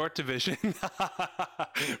 Short division.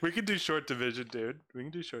 We can do short division, dude. We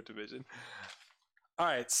can do short division. All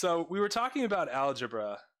right, so we were talking about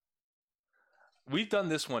algebra. We've done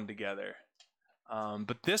this one together.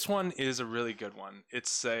 But this one is a really good one.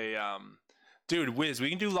 It's a... dude, Wiz, we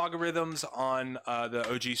can do logarithms on the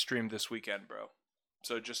OG stream this weekend, bro.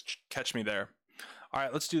 So just catch me there. All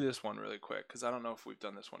right, let's do this one really quick, because I don't know if we've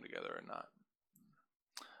done this one together or not.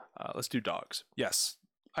 Let's do dogs. Yes,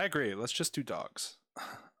 I agree. Let's just do dogs.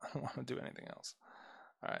 I don't want to do anything else.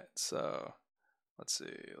 All right, so let's see.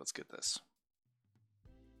 Let's get this.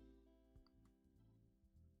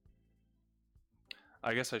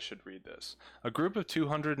 I guess I should read this. A group of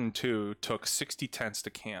 202 took 60 tents to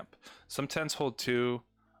camp. Some tents hold 2,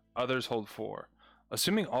 others hold 4.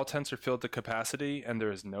 Assuming all tents are filled to capacity and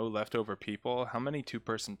there is no leftover people, how many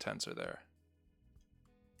 2-person tents are there?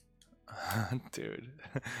 Dude,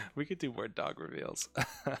 we could do more dog reveals.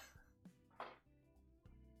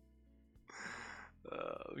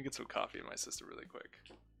 Let me get some coffee in my system really quick.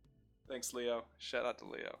 Thanks, Leo. Shout out to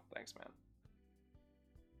Leo. Thanks, man.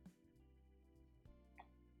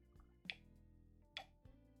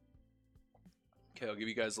 Okay, I'll give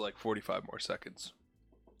you guys like 45 more seconds.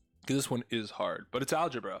 Because this one is hard, but it's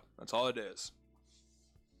algebra. That's all it is.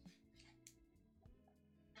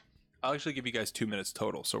 I'll actually give you guys 2 minutes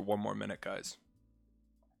total, so 1 more minute, guys.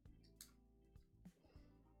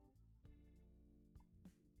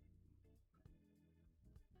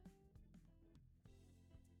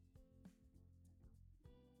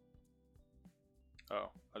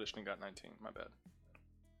 Oh, auditioning got 19. My bad.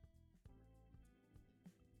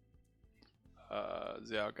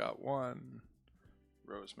 Xiao got 1.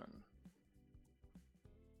 Roseman.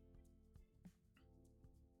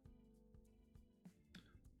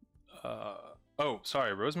 Oh,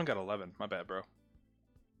 sorry. Roseman got 11. My bad, bro.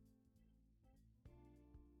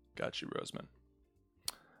 Got you, Roseman.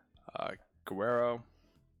 Guerrero.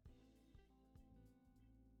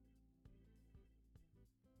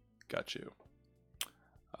 Got you.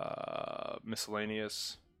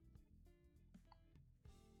 Miscellaneous.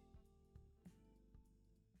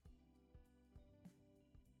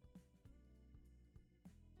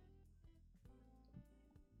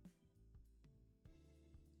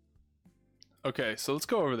 Okay, so let's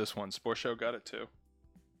go over this one. Sport Show got it too.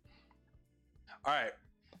 All right.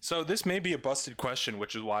 So this may be a busted question,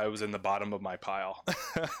 which is why it was in the bottom of my pile.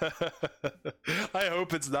 I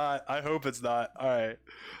hope it's not. I hope it's not. All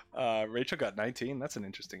right. Rachel got 19. That's an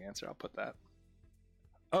interesting answer. I'll put that.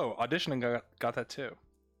 Oh, auditioning got that too.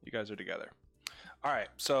 You guys are together. All right.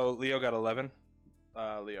 So Leo got 11.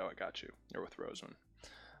 Leo, I got you. You're with Roseman.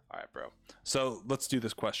 All right, bro. So let's do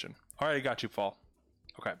this question. All right, I got you, Fall.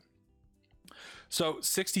 Okay. So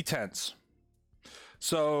 60 tenths.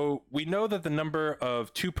 So we know that the number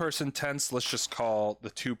of two-person tenths, let's just call the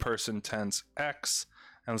two-person tenths X,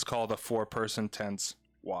 and let's call the four-person tenths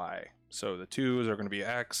Y. So the twos are going to be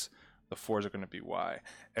X, the fours are going to be Y.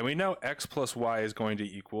 And we know X plus Y is going to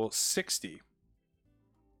equal 60.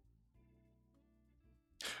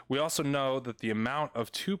 We also know that the amount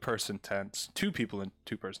of two-person tenths, two people in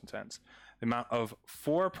two-person tenths, the amount of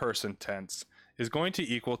four-person tenths is going to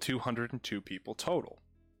equal 202 people total.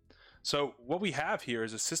 So what we have here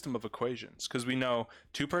is a system of equations, because we know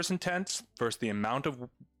two-person tenths versus the amount of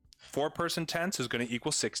four-person tenths is going to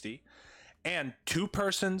equal 60, and two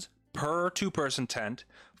persons per two-person tenth,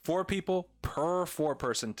 four people per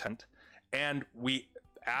four-person tenth, and we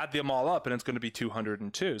add them all up and it's going to be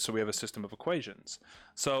 202. So we have a system of equations.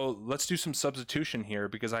 So let's do some substitution here,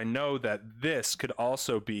 because I know that this could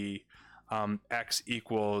also be X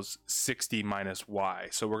equals 60 minus Y.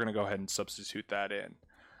 So we're going to go ahead and substitute that in.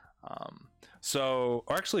 Or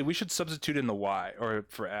actually we should substitute in the Y, or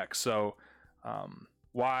for X. So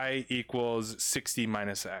Y equals 60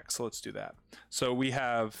 minus X. So let's do that. So we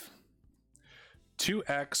have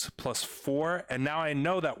 2x plus 4, and now I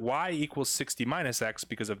know that y equals 60 minus x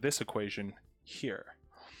because of this equation here.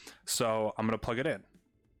 So I'm going to plug it in.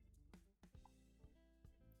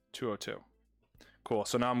 202. Cool.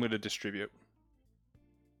 So now I'm going to distribute.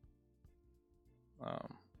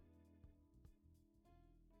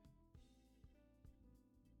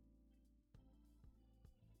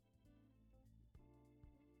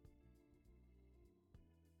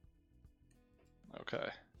 Okay.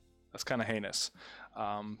 That's kind of heinous.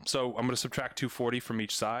 So I'm going to subtract 240 from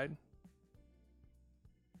each side.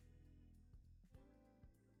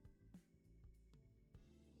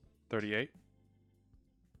 $38.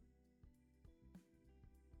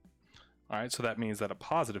 All right, so that means that a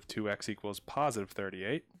positive 2x equals positive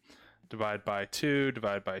 38. Divide by 2,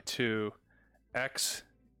 divide by 2, x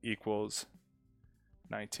equals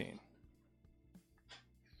 19.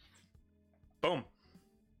 Boom.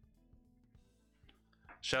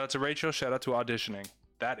 Shout out to Rachel, shout out to auditioning.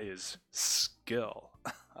 That is skill.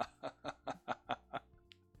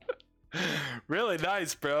 Really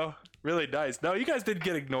nice, bro. Really nice. No, you guys didn't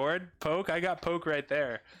get ignored. Poke, I got Poke right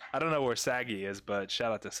there. I don't know where Saggy is, but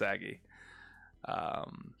shout out to Saggy.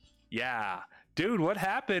 Yeah. Dude, what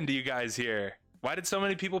happened to you guys here? Why did so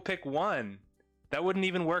many people pick 1? That wouldn't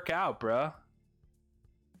even work out, bro.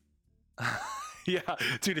 Yeah,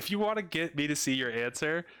 dude, if you want to get me to see your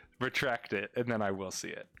answer, retract it, and then I will see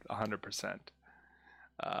it 100%.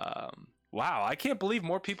 Wow, I can't believe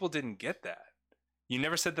more people didn't get that. You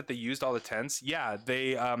never said that they used all the tents. Yeah,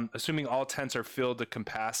 they assuming all tents are filled to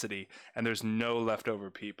capacity and there's no leftover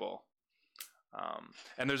people.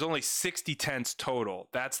 And there's only 60 tents total.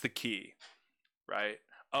 That's the key, right?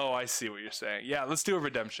 Oh, I see what you're saying. Yeah, let's do a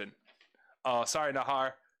redemption. Oh, sorry,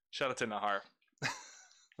 Nahar. Shout out to Nahar.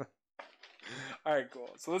 All right, cool.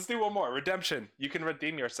 So let's do one more. Redemption. You can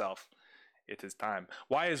redeem yourself. It is time.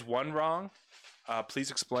 Why is 1 wrong?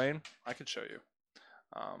 Please explain. I can show you.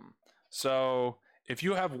 So if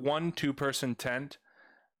you have 1 two-person tent,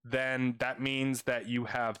 then that means that you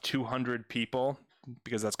have 200 people,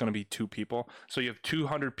 because that's going to be 2 people. So you have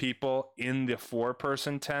 200 people in the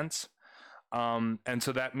 4-person tents. And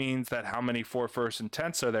so that means that how many 4-person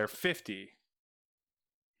tents are there? 50.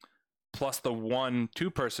 Plus the 1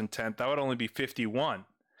 two-person tent, that would only be 51.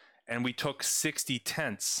 And we took 60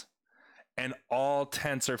 tents, and all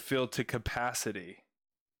tents are filled to capacity.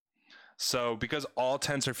 So because all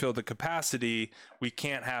tents are filled to capacity, we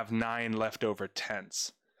can't have 9 leftover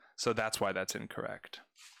tents. So that's why that's incorrect.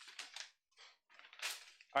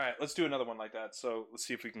 All right, let's do another one like that. So let's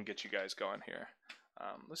see if we can get you guys going here.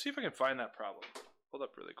 Let's see if I can find that problem. Hold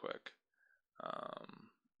up really quick.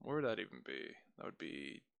 Where would that even be? That would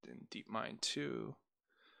be in DeepMind 2.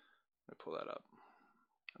 Let me pull that up.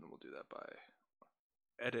 And then we'll do that by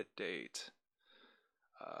edit date.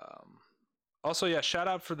 Also, yeah, shout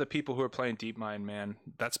out for the people who are playing DeepMind, man.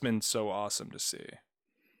 That's been so awesome to see.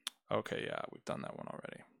 Okay, yeah, we've done that one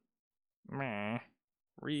already. Meh.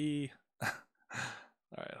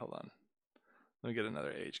 All right, hold on. Let me get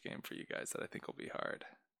another age game for you guys that I think will be hard.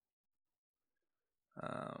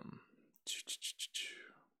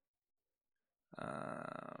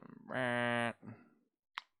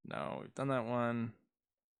 No, we've done that one.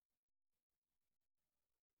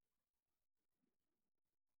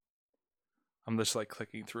 I'm just like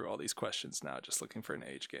clicking through all these questions now, just looking for an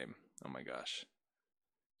age game. Oh my gosh.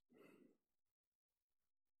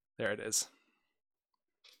 There it is.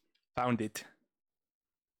 Found it.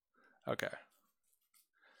 Okay.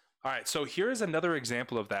 All right, so here is another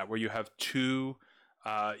example of that where you have two.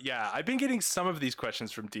 Yeah, I've been getting some of these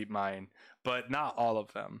questions from DeepMind, but not all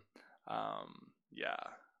of them. Yeah.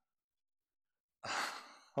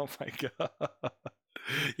 Oh my god.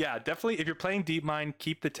 Yeah, definitely. If you're playing DeepMind,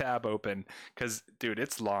 keep the tab open because, dude,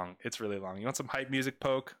 it's long. It's really long. You want some hype music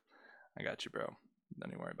poke? I got you, bro. Don't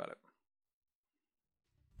even worry about it.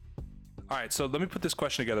 All right, so let me put this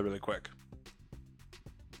question together really quick.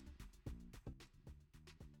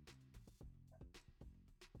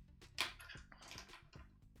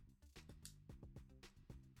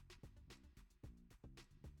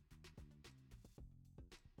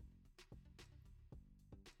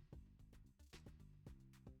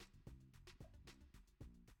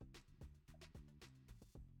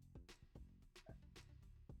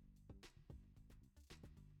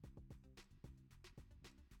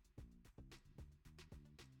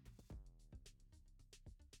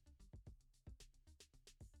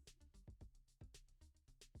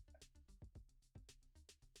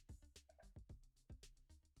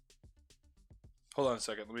 Hold on a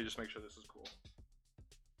second. Let me just make sure this is cool.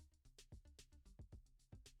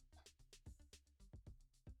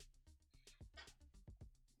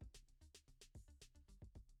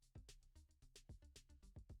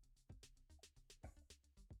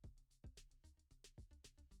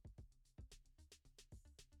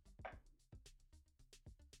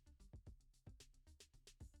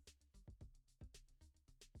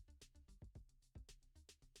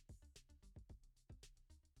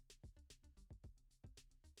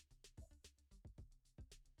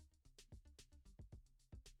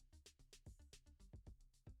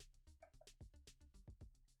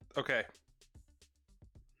 Okay.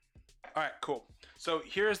 All right, cool. So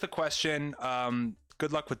here's the question.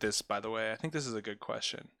 Good luck with this, by the way. I think this is a good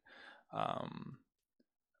question. Um,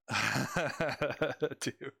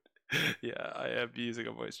 dude, yeah, I am using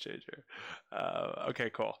a voice changer. Okay,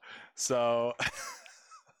 cool. So,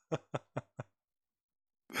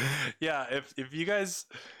 yeah, if you guys,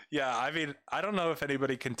 yeah, I mean, I don't know if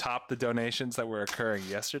anybody can top the donations that were occurring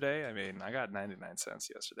yesterday. I mean, I got 99 cents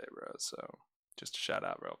yesterday, bro. So just a shout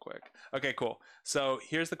out real quick. Okay, cool. So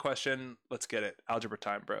here's the question. Let's get it. Algebra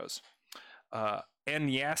time, bros.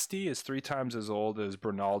 Anyasti is 3 times as old as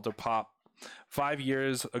Bernaldo Pop. 5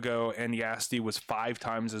 years ago, Anyasti was 5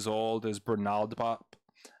 times as old as Bernaldo Pop.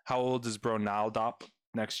 How old is Bronaldo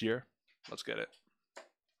next year? Let's get it.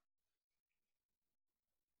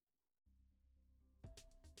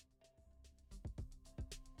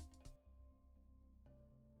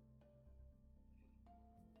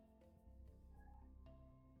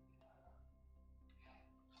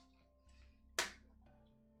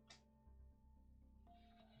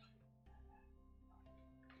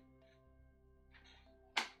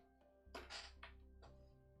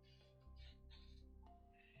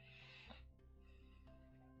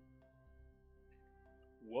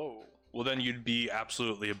 Whoa. Well, then you'd be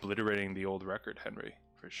absolutely obliterating the old record, Henry,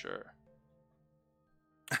 for sure.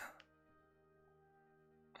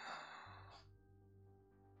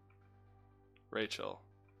 Rachel.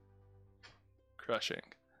 Crushing.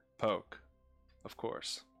 Poke. Of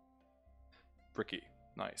course. Bricky.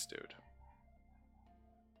 Nice, dude.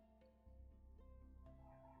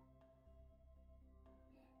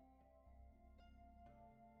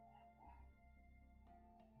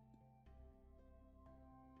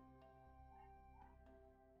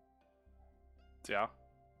 Yeah.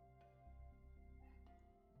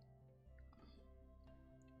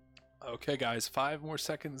 Okay, guys, 5 more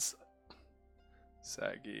seconds.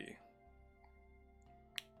 Saggy.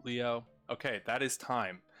 Leo. Okay, that is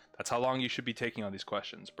time. That's how long you should be taking on these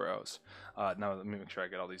questions, bros. No, let me make sure I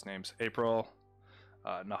get all these names. April,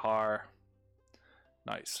 Nahar.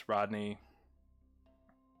 Nice. Rodney.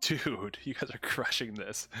 Dude, you guys are crushing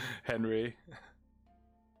this. Henry.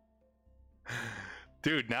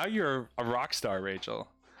 Dude, now you're a rock star, Rachel.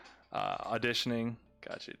 Auditioning.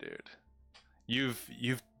 Gotcha, dude.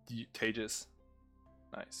 Tejas.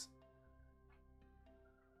 Nice.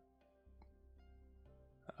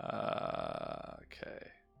 Okay.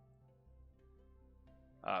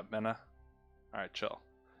 Mena. All right, chill.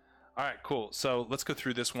 All right, cool. So let's go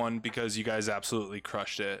through this one because you guys absolutely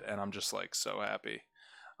crushed it, and I'm just like so happy.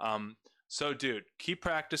 So dude, keep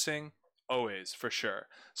practicing always for sure.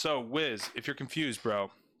 So Wiz, if you're confused,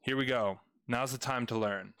 bro, here we go. Now's the time to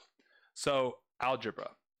learn. So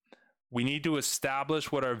algebra. We need to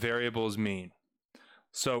establish what our variables mean.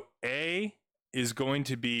 So A is going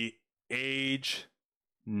to be age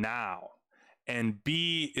now, and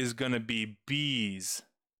B is going to be B's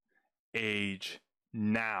age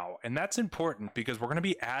now. And that's important because we're going to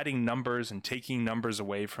be adding numbers and taking numbers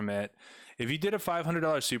away from it. If you did a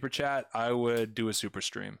 $500 super chat, I would do a super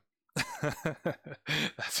stream.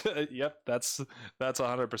 Yep, that's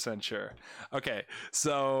 100% sure. Okay,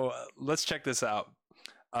 so let's check this out.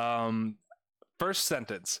 First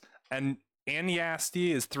sentence, and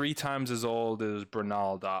Anyasti is 3 times as old as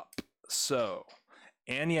Bernaldop. So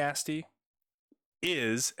Anyasti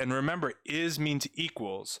is, and remember, is means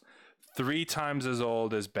equals, 3 times as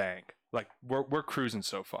old as Bang. Like we're cruising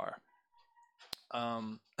so far.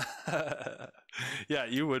 Yeah,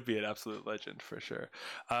 you would be an absolute legend for sure.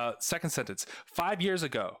 Second sentence, 5 years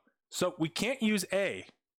ago. So we can't use A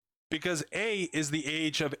because A is the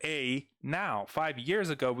age of A now. 5 years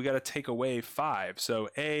ago, we got to take away 5. So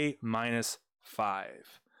A minus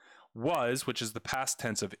 5 was, which is the past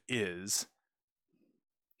tense of is,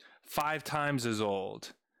 5 times as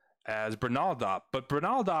old as Bernaldop. But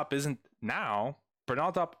Bernaldop isn't now.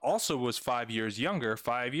 Bernaldop also was 5 years younger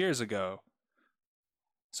 5 years ago.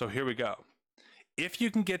 So here we go. If you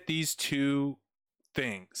can get these two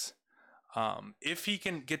things, if he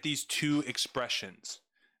can get these two expressions,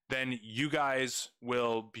 then you guys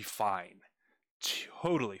will be fine.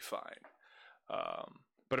 Totally fine.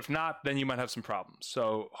 But if not, then you might have some problems.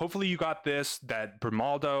 So hopefully you got this, that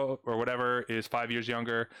Bermaldo or whatever is 5 years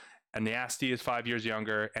younger, and the Asti is 5 years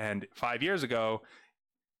younger, and 5 years ago,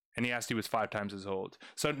 and the Asti was 5 times as old.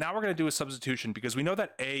 So now we're going to do a substitution because we know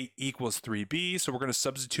that A equals 3B, so we're going to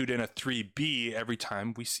substitute in a 3B every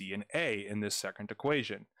time we see an A in this second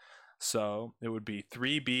equation. So it would be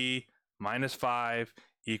 3B minus 5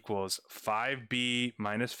 equals 5B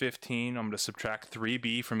minus 15. I'm going to subtract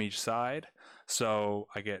 3B from each side. So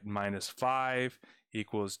I get minus 5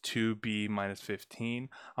 equals 2B minus 15.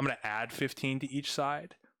 I'm going to add 15 to each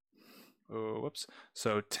side. Oh, whoops.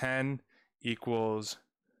 So 10 equals...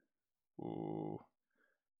 Ooh.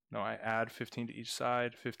 No, I add 15 to each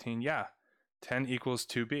side. 15, yeah. 10 equals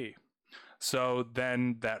 2B. So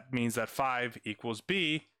then that means that 5 equals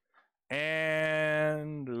B.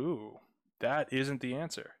 And, ooh, that isn't the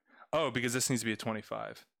answer. Oh, because this needs to be a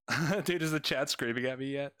 25. Dude, is the chat screaming at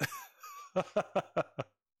me yet?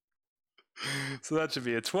 So that should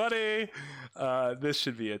be a 20. This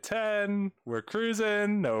should be a 10. We're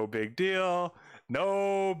cruising. No big deal.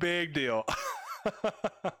 No big deal.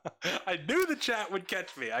 I knew the chat would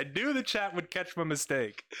catch me. I knew the chat would catch my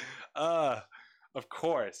mistake. Of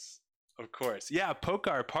course. Yeah,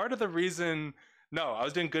 Pokar, part of the reason... No, I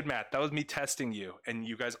was doing good math. That was me testing you, and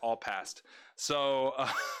you guys all passed. So,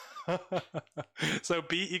 so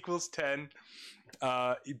B equals 10.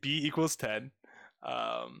 B equals 10.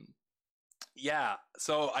 Yeah,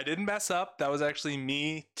 so I didn't mess up. That was actually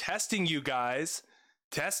me testing you guys.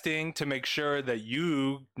 Testing to make sure that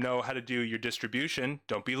you know how to do your distribution.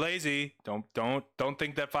 Don't be lazy. Don't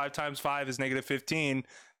think that 5 times 5 is negative 15.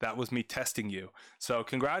 That was me testing you. So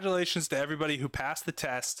congratulations to everybody who passed the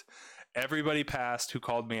test. Everybody passed who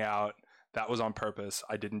called me out. That was on purpose.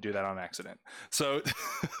 I didn't do that on accident. So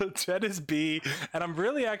 10 is B, and I'm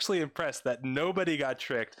really actually impressed that nobody got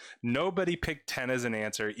tricked. Nobody picked 10 as an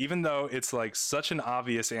answer, even though it's like such an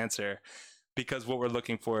obvious answer. Because what we're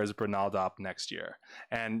looking for is Bernaldop next year.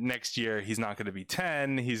 And next year, he's not going to be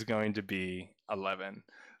 10. He's going to be 11.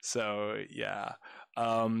 So, yeah.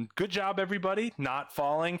 Good job, everybody. Not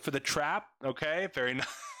falling for the trap. Okay. Very nice.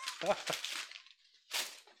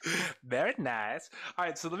 Very nice. All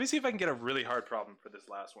right. So let me see if I can get a really hard problem for this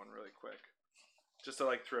last one really quick. Just to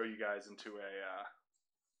like throw you guys into a...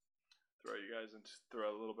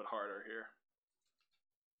 throw a little bit harder here.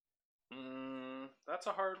 That's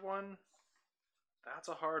a hard one. That's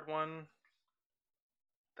a hard one.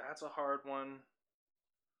 That's a hard one.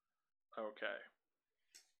 Okay.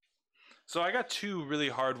 So I got 2 really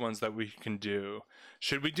hard ones that we can do.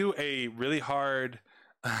 Should we do a really hard...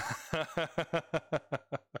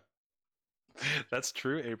 That's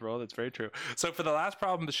true, April. That's very true. So for the last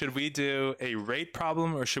problem, should we do a rate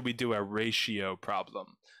problem or should we do a ratio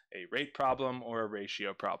problem? A rate problem or a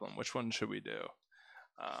ratio problem? Which one should we do?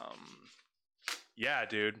 Yeah,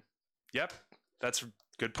 dude. Yep. That's a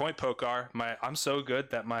good point, Pokar. I'm so good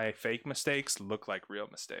that my fake mistakes look like real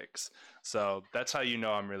mistakes. So that's how you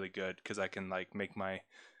know I'm really good, because I can like make my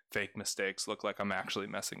fake mistakes look like I'm actually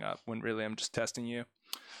messing up when really I'm just testing you.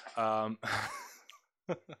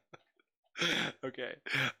 Okay.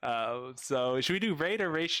 So should we do rate or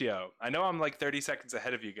ratio? I know I'm like 30 seconds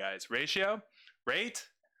ahead of you guys. Ratio? Rate?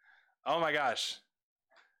 Oh my gosh.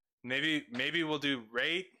 Maybe we'll do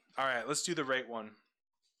rate. All right, let's do the rate one.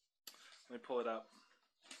 Let me pull it up.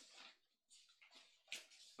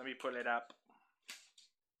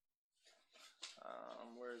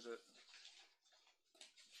 Where is it?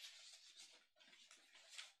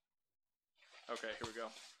 Okay, here we go.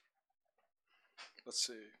 Let's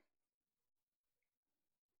see.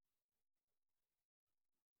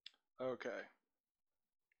 Okay.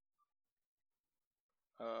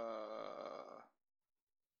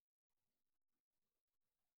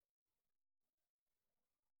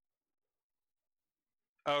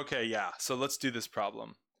 Okay, yeah. So let's do this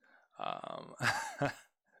problem. Um,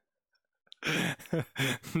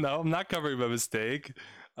 no, I'm not covering my mistake.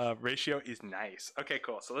 Ratio is nice. Okay,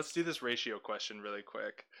 cool. So let's do this ratio question really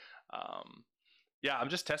quick. Um, yeah, I'm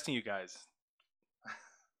just testing you guys.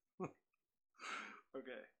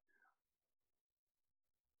 Okay.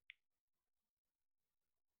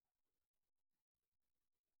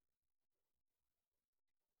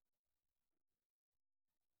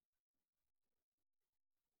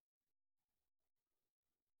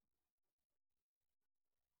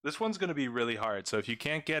 This one's going to be really hard. So if you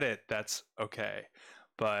can't get it, that's okay.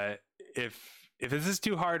 But if this is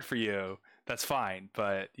too hard for you, that's fine.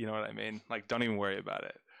 But you know what I mean? Like, don't even worry about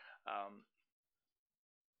it. Um,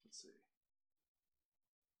 let's see.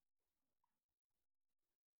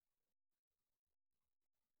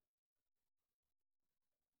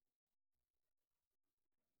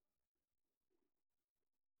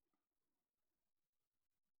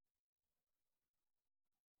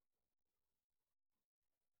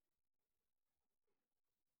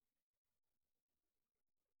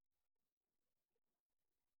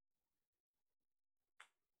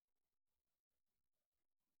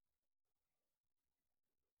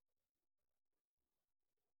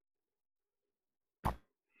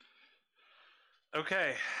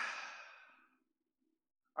 Okay.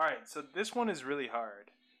 All right. So this one is really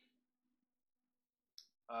hard.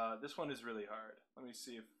 This one is really hard. Let me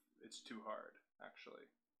see if it's too hard, actually.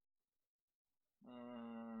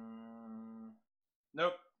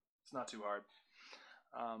 Nope, it's not too hard.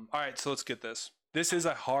 All right, so let's get this. This is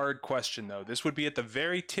a hard question, though. This would be at the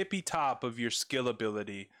very tippy top of your skill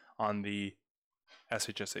ability on the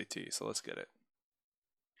SHSAT. So let's get it.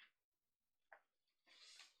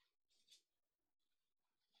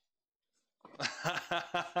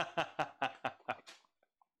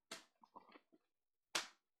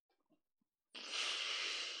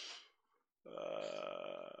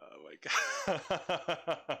 Oh my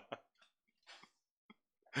god.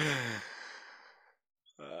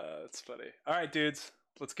 That's funny. All right, dudes,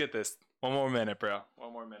 let's get this. One more minute, bro.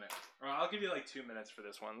 One more minute. I'll give you like 2 minutes for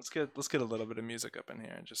this one. Let's get a little bit of music up in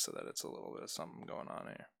here, just so that it's a little bit of something going on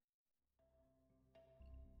here.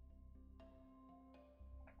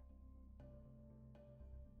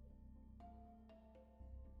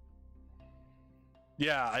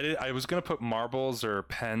 Yeah, I was gonna put marbles or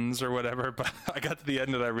pens or whatever, but I got to the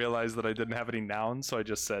end and I realized that I didn't have any nouns, so I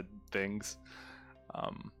just said things.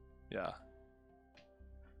 Yeah.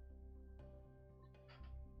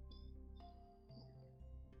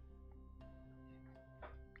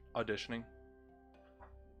 Auditioning.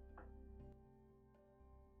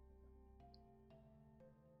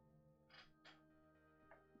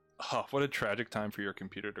 Oh, what a tragic time for your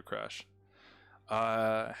computer to crash.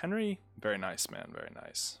 Henry, very nice, man, very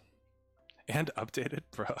nice. And updated,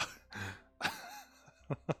 bro.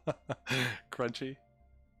 Crunchy.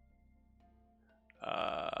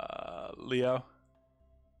 Leo.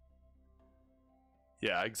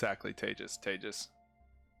 Yeah, exactly. Tejas.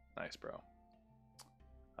 Nice, bro.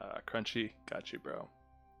 Crunchy, got you, bro.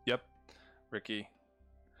 Yep. Ricky.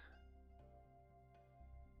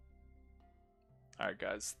 All right,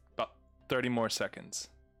 guys. About 30 more seconds.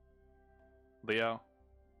 Leo.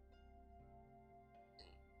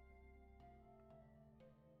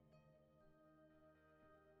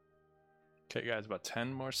 Okay, guys, about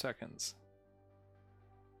 10 more seconds.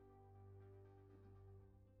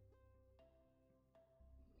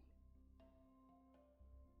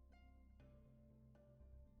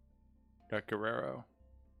 Got Guerrero.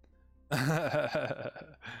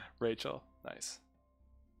 Rachel, nice.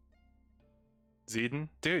 Zeden?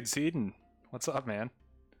 Dude, Zeden. What's up, man?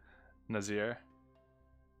 Nazir.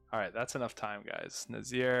 Alright, that's enough time, guys.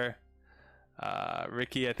 Nazir.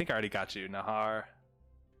 Ricky, I think I already got you. Nahar.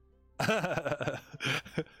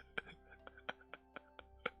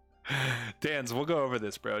 Dan's, we'll go over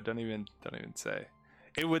this, bro. Don't even say.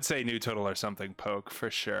 It would say new total or something, poke, for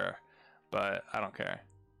sure. But I don't care.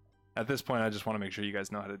 At this point, I just want to make sure you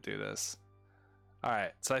guys know how to do this.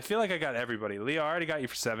 Alright, so I feel like I got everybody. Leo, I already got you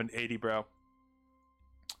for 780, bro.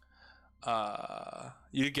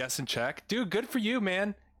 You guess and check. Dude, good for you,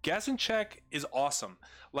 man. Guess and check is awesome.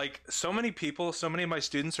 Like, so many people, so many of my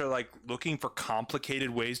students are like looking for complicated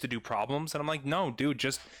ways to do problems. And I'm like, no, dude,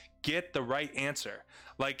 just get the right answer.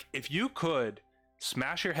 Like, if you could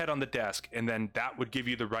smash your head on the desk, and then that would give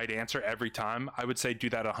you the right answer every time, I would say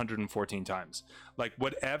do that 114 times. Like,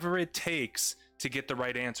 whatever it takes to get the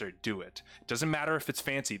right answer, do it. Doesn't matter if it's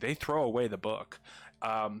fancy. They throw away the book.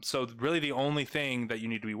 So really the only thing that you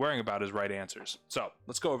need to be worrying about is right answers. So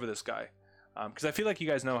let's go over this guy, because I feel like you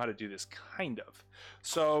guys know how to do this, kind of.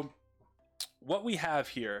 So what we have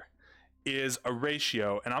here is a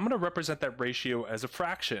ratio, and I'm going to represent that ratio as a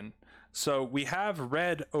fraction. So we have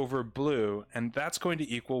red over blue, and that's going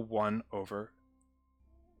to equal 1 over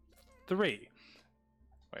 3.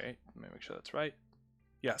 Wait, let me make sure that's right.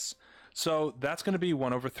 Yes. So that's going to be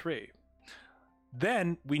 1 over 3.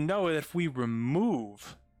 Then we know that if we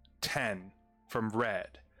remove 10 from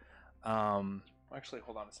red, actually,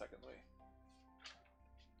 hold on a second, Lee.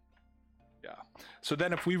 Yeah. So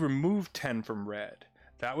then if we remove 10 from red,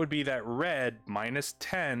 that would be that red minus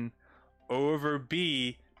 10 over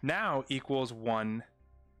B now equals 1/6.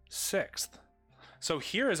 So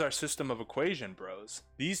here is our system of equation, bros.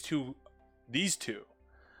 These two.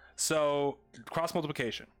 So cross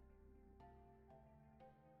multiplication.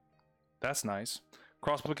 That's nice.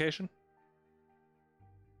 Cross multiplication.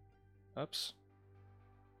 Oops.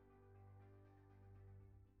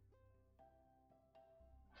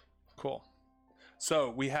 Cool. So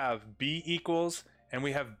we have B equals, and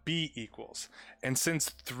we have B equals. And since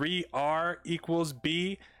 3R equals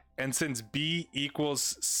B, and since B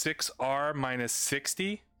equals 6R minus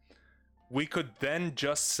 60, we could then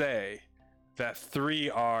just say that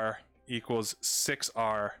 3R equals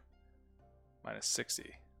 6R minus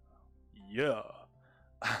 60. Yeah.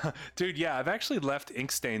 Dude, yeah, I've actually left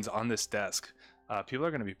ink stains on this desk. People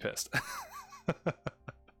are going to be pissed.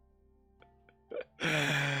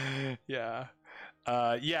 Yeah.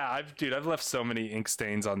 I've left so many ink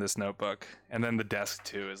stains on this notebook, and then the desk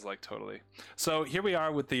too is like totally. So here we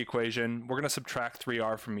are with the equation. We're going to subtract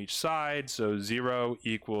 3R from each side. So 0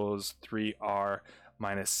 equals 3R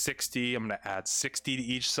minus 60. I'm going to add 60 to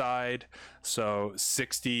each side. So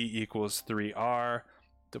 60 equals 3R.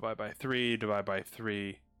 Divide by 3, divide by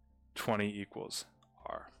 3, 20 equals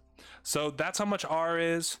R. So that's how much R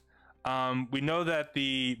is. We know that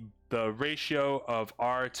the ratio of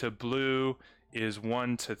R to blue is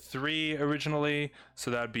 1 to 3 originally, so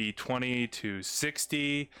that would be 20 to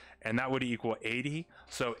 60, and that would equal 80.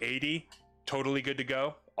 So 80, totally good to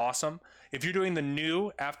go. Awesome. If you're doing the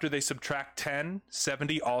new after they subtract 10,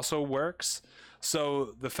 70 also works.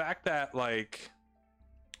 So the fact that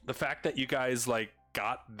you guys like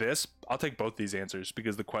got this, I'll take both these answers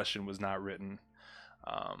because the question was not written.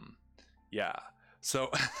 Yeah. So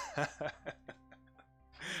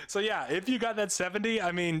so yeah, if you got that 70,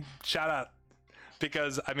 I mean, shout out.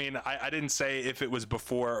 Because, I mean, I didn't say if it was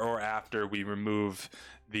before or after we remove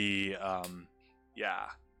the, yeah.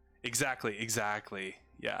 Exactly.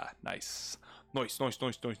 Yeah, nice. Nice.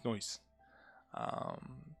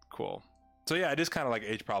 Cool. So yeah, it is kind of like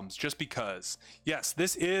age problems, just because. Yes,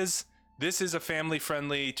 this is a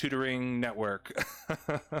family-friendly tutoring network.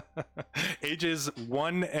 ages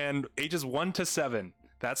 1 to 7.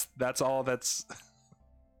 That's all that's...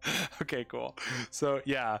 Okay, cool. So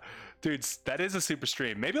yeah, dudes, that is a super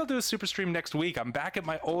stream. Maybe I'll do a super stream next week. I'm back at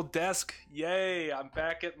my old desk. Yay, I'm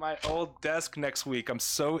back at my old desk next week. I'm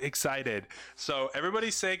so excited. So everybody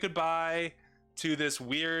say goodbye to this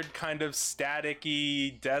weird kind of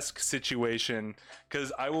static-y desk situation,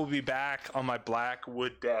 because I will be back on my black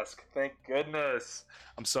wood desk. Thank goodness.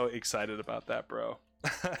 I'm so excited about that, bro.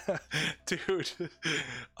 Dude.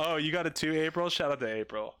 Oh, you got it too, April? Shout out to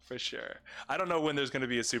April for sure. I don't know when there's going to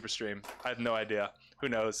be a super stream. I have no idea. Who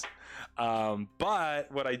knows?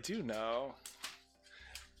 But what I do know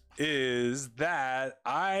is that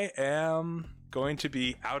I am going to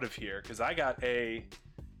be out of here because I got a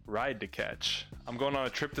ride to catch. I'm going on a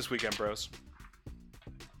trip this weekend, bros.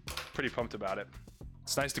 Pretty pumped about it.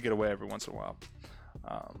 It's nice to get away every once in a while.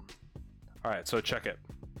 All right, so check it.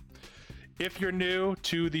 If you're new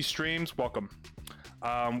to these streams, welcome.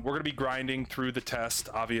 We're going to be grinding through the test,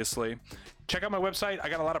 obviously. Check out my website. I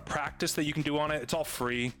got a lot of practice that you can do on it. It's all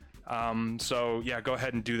free. So yeah, go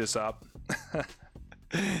ahead and do this up.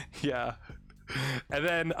 Yeah. And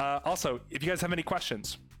then also, if you guys have any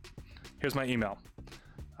questions, here's my email.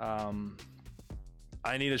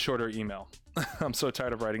 I need a shorter email. I'm so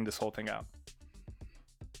tired of writing this whole thing out.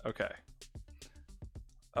 Okay.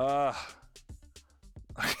 All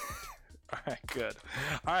right, good.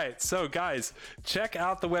 All right, so guys, check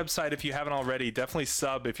out the website if you haven't already. Definitely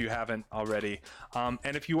sub if you haven't already. And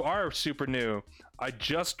if you are super new, I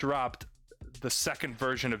just dropped the second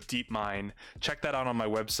version of DeepMind. Check that out on my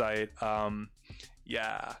website.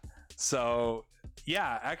 Yeah. So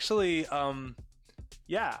yeah, actually,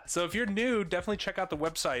 Yeah, so if you're new, definitely check out the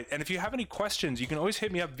website. And if you have any questions, you can always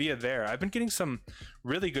hit me up via there. I've been getting some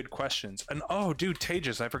really good questions. And oh, dude,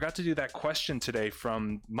 Tejas, I forgot to do that question today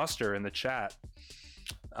from Muster in the chat,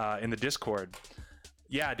 in the Discord.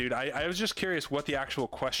 Yeah, dude, I was just curious what the actual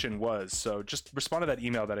question was. So just respond to that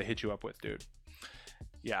email that I hit you up with, dude.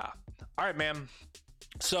 Yeah. All right, man.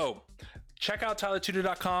 So check out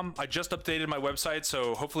tylertutor.com. I just updated my website,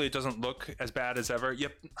 so hopefully it doesn't look as bad as ever.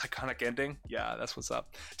 Yep, iconic ending. Yeah, that's what's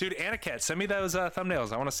up. Dude, Anaket, send me those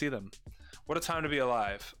thumbnails. I want to see them. What a time to be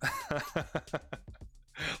alive.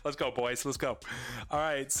 Let's go, boys. Let's go. All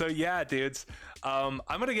right, so yeah, dudes. I'm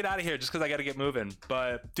going to get out of here just because I got to get moving.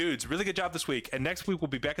 But, dudes, really good job this week. And next week, we'll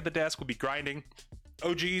be back at the desk. We'll be grinding.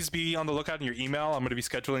 OGs, be on the lookout in your email. I'm going to be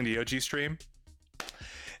scheduling the OG stream.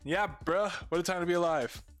 Yeah, bruh. What a time to be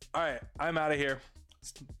alive. All right, I'm out of here.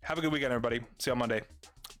 Have a good weekend, everybody. See you on Monday.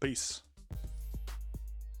 Peace.